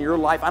is in your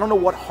life. I don't know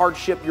what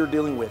hardship you're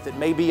dealing with. It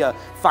may be a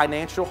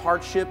financial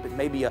hardship, it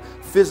may be a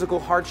physical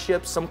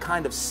hardship, some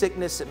kind of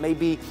sickness, it may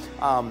be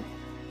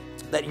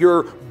that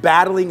you're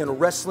battling and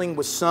wrestling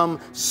with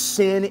some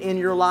sin in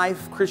your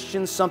life,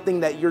 Christian, something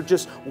that you're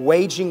just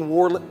waging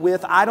war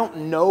with. I don't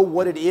know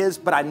what it is,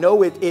 but I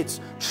know it's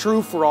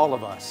true for all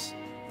of us.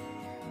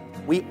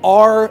 We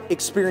are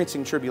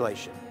experiencing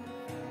tribulation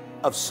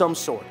of some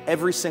sort,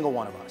 every single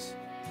one of us.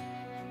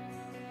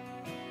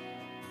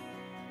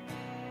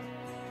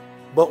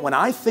 But when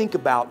I think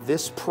about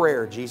this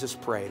prayer Jesus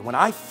prayed, when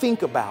I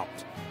think about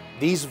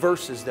these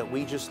verses that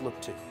we just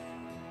looked to,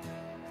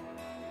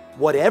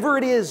 whatever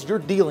it is you're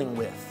dealing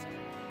with,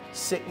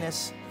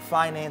 sickness,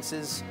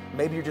 finances,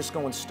 maybe you're just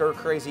going stir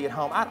crazy at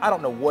home. I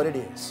don't know what it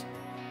is.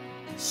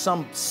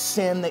 Some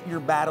sin that you're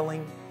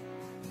battling.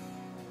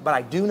 But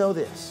I do know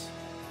this.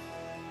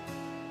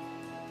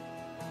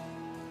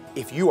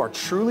 If you are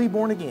truly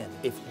born again,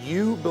 if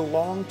you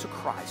belong to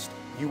Christ,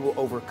 you will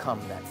overcome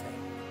that thing.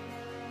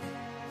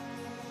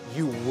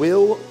 You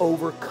will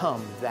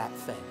overcome that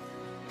thing.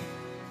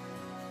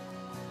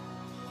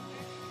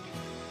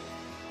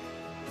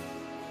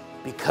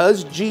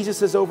 Because Jesus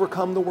has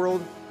overcome the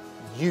world,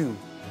 you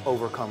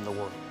overcome the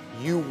world.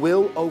 You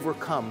will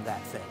overcome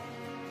that thing.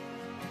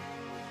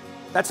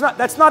 There's not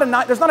a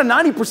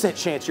 90%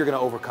 chance you're going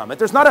to overcome it.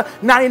 There's not a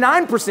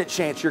 99%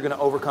 chance you're going to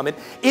overcome it.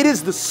 It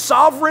is the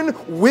sovereign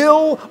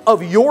will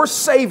of your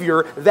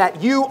Savior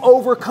that you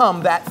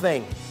overcome that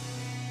thing.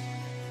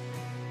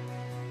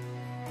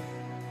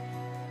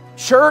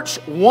 Church,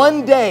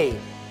 one day,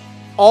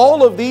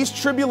 all of these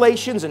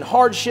tribulations and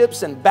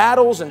hardships and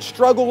battles and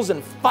struggles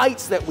and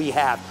fights that we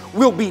have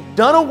will be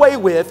done away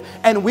with,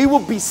 and we will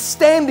be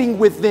standing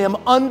with them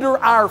under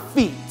our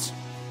feet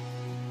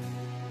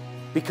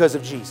because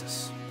of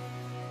Jesus.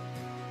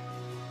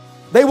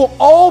 They will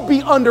all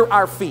be under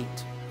our feet.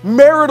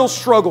 Marital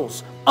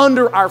struggles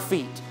under our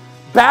feet.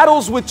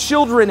 Battles with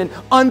children and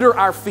under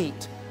our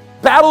feet.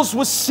 Battles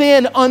with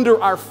sin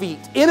under our feet.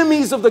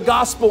 Enemies of the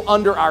gospel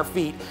under our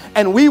feet.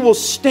 And we will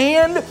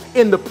stand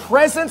in the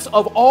presence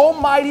of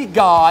Almighty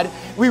God.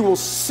 We will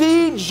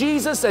see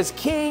Jesus as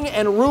King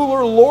and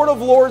ruler, Lord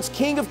of lords,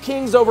 King of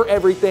kings over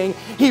everything.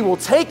 He will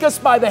take us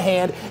by the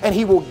hand and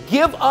He will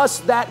give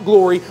us that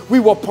glory. We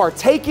will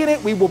partake in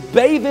it. We will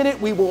bathe in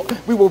it. We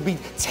will be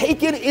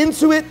taken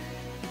into it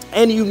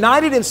and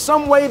united in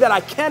some way that I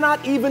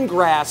cannot even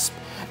grasp.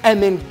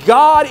 And then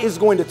God is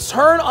going to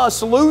turn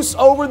us loose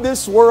over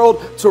this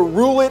world to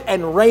rule it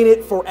and reign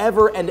it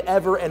forever and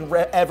ever and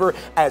ever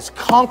as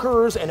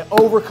conquerors and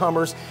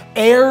overcomers,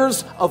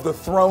 heirs of the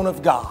throne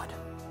of God.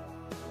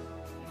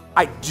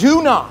 I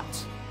do not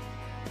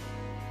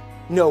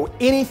know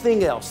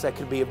anything else that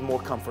could be of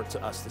more comfort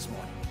to us this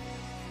morning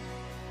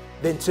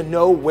than to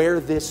know where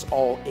this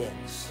all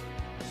ends.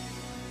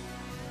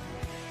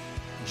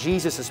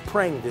 Jesus is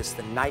praying this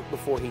the night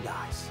before He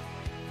dies.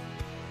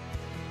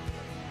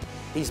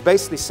 He's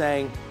basically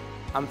saying,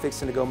 I'm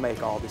fixing to go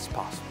make all this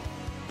possible.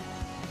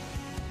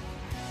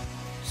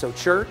 So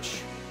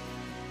church,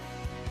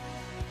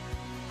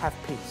 have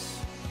peace.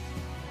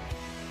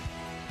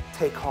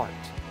 Take heart.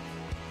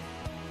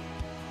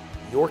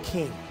 Your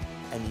King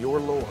and your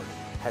Lord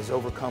has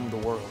overcome the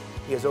world.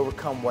 He has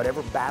overcome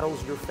whatever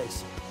battles you're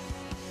facing.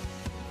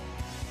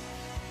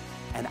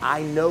 And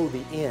I know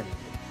the end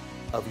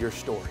of your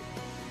story.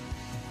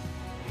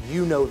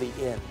 You know the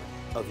end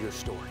of your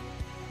story.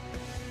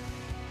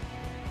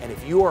 And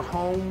if you are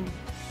home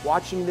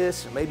watching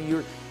this, or maybe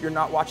you're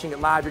not watching it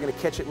live, you're going to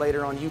catch it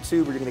later on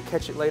YouTube, or you're going to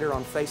catch it later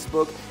on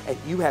Facebook, and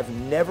you have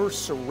never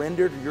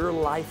surrendered your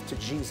life to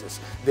Jesus,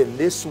 then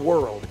this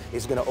world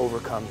is going to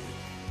overcome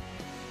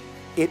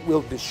you. It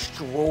will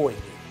destroy you.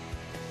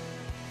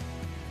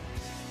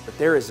 But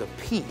there is a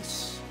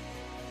peace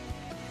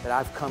that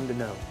I've come to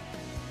know.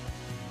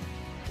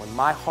 When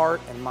my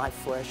heart and my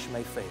flesh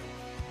may fail,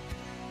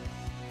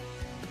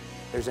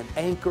 there's an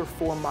anchor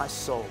for my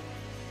soul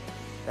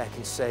that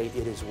can say,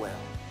 it is well.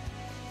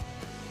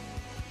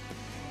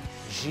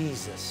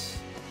 Jesus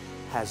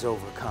has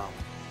overcome.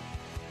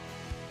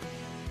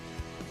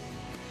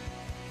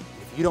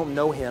 If you don't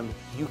know Him,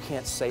 you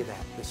can't say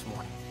that this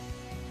morning.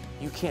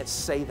 You can't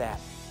say that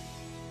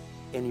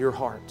in your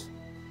heart.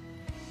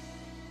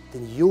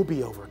 Then you'll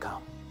be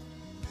overcome.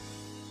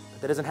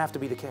 But that doesn't have to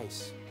be the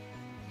case.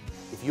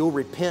 If you'll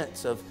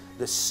repent of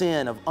the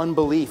sin of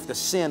unbelief, the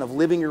sin of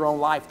living your own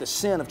life, the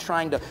sin of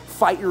trying to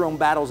fight your own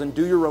battles and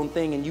do your own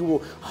thing, and you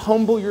will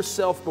humble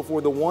yourself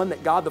before the one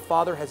that God the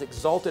Father has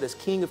exalted as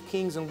King of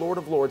Kings and Lord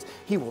of Lords,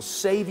 He will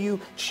save you,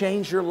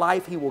 change your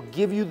life. He will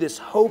give you this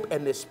hope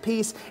and this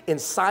peace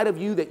inside of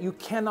you that you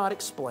cannot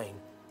explain.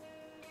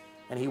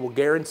 And He will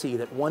guarantee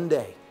that one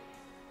day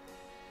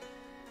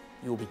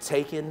you will be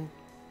taken,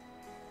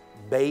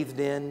 bathed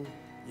in,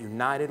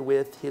 united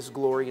with His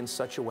glory in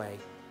such a way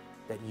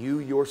that you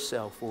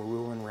yourself will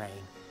rule and reign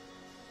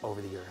over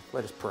the earth.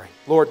 Let us pray.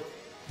 Lord,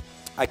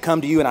 I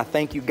come to You and I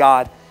thank You,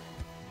 God,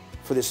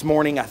 for this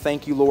morning. I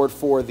thank You, Lord,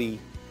 for the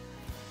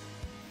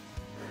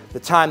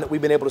time that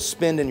we've been able to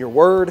spend in Your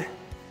Word.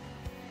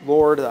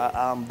 Lord,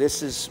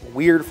 this is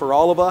weird for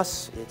all of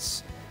us.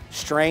 It's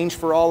strange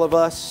for all of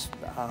us.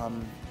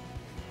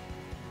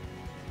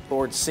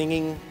 Lord,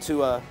 singing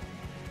to a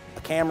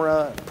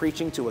camera,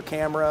 preaching to a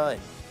camera,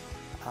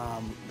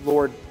 and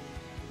Lord,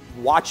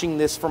 watching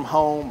this from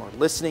home or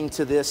listening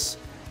to this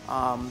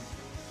from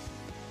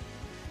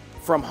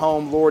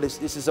home, Lord,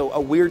 this is a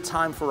weird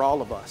time for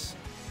all of us.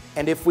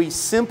 And if we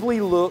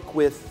simply look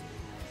with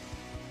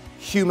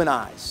human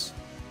eyes,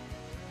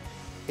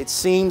 it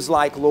seems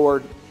like,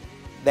 Lord,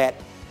 that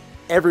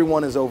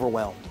everyone is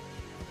overwhelmed.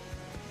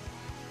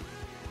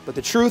 But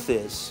the truth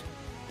is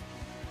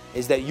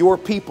that Your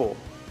people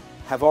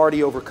have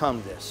already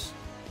overcome this.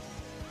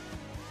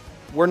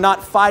 We're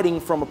not fighting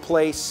from a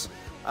place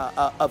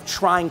of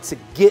trying to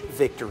get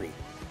victory.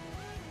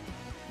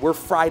 We're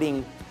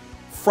fighting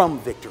from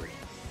victory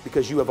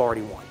because You have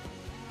already won.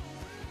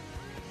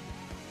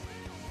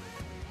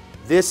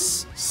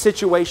 This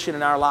situation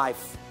in our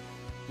life,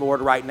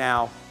 Lord, right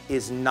now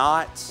is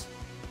not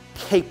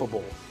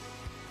capable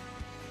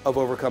of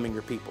overcoming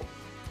Your people.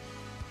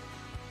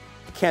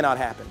 It cannot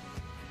happen.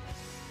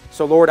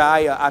 So, Lord,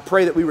 I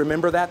pray that we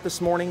remember that this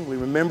morning. We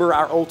remember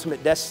our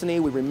ultimate destiny.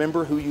 We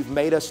remember who You've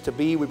made us to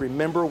be. We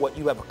remember what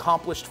You have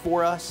accomplished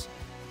for us.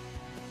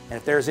 And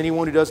if there's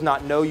anyone who does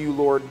not know You,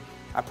 Lord,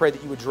 I pray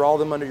that You would draw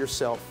them unto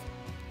Yourself.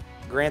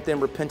 Grant them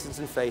repentance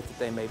and faith that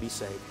they may be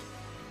saved.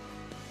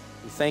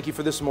 We thank You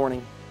for this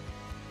morning.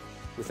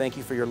 We thank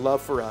You for Your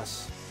love for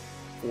us,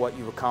 for what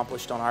You've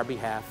accomplished on our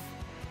behalf,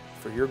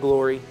 for Your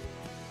glory,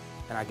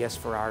 and I guess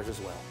for ours as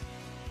well.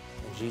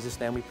 In Jesus'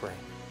 name we pray.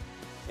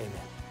 Amen.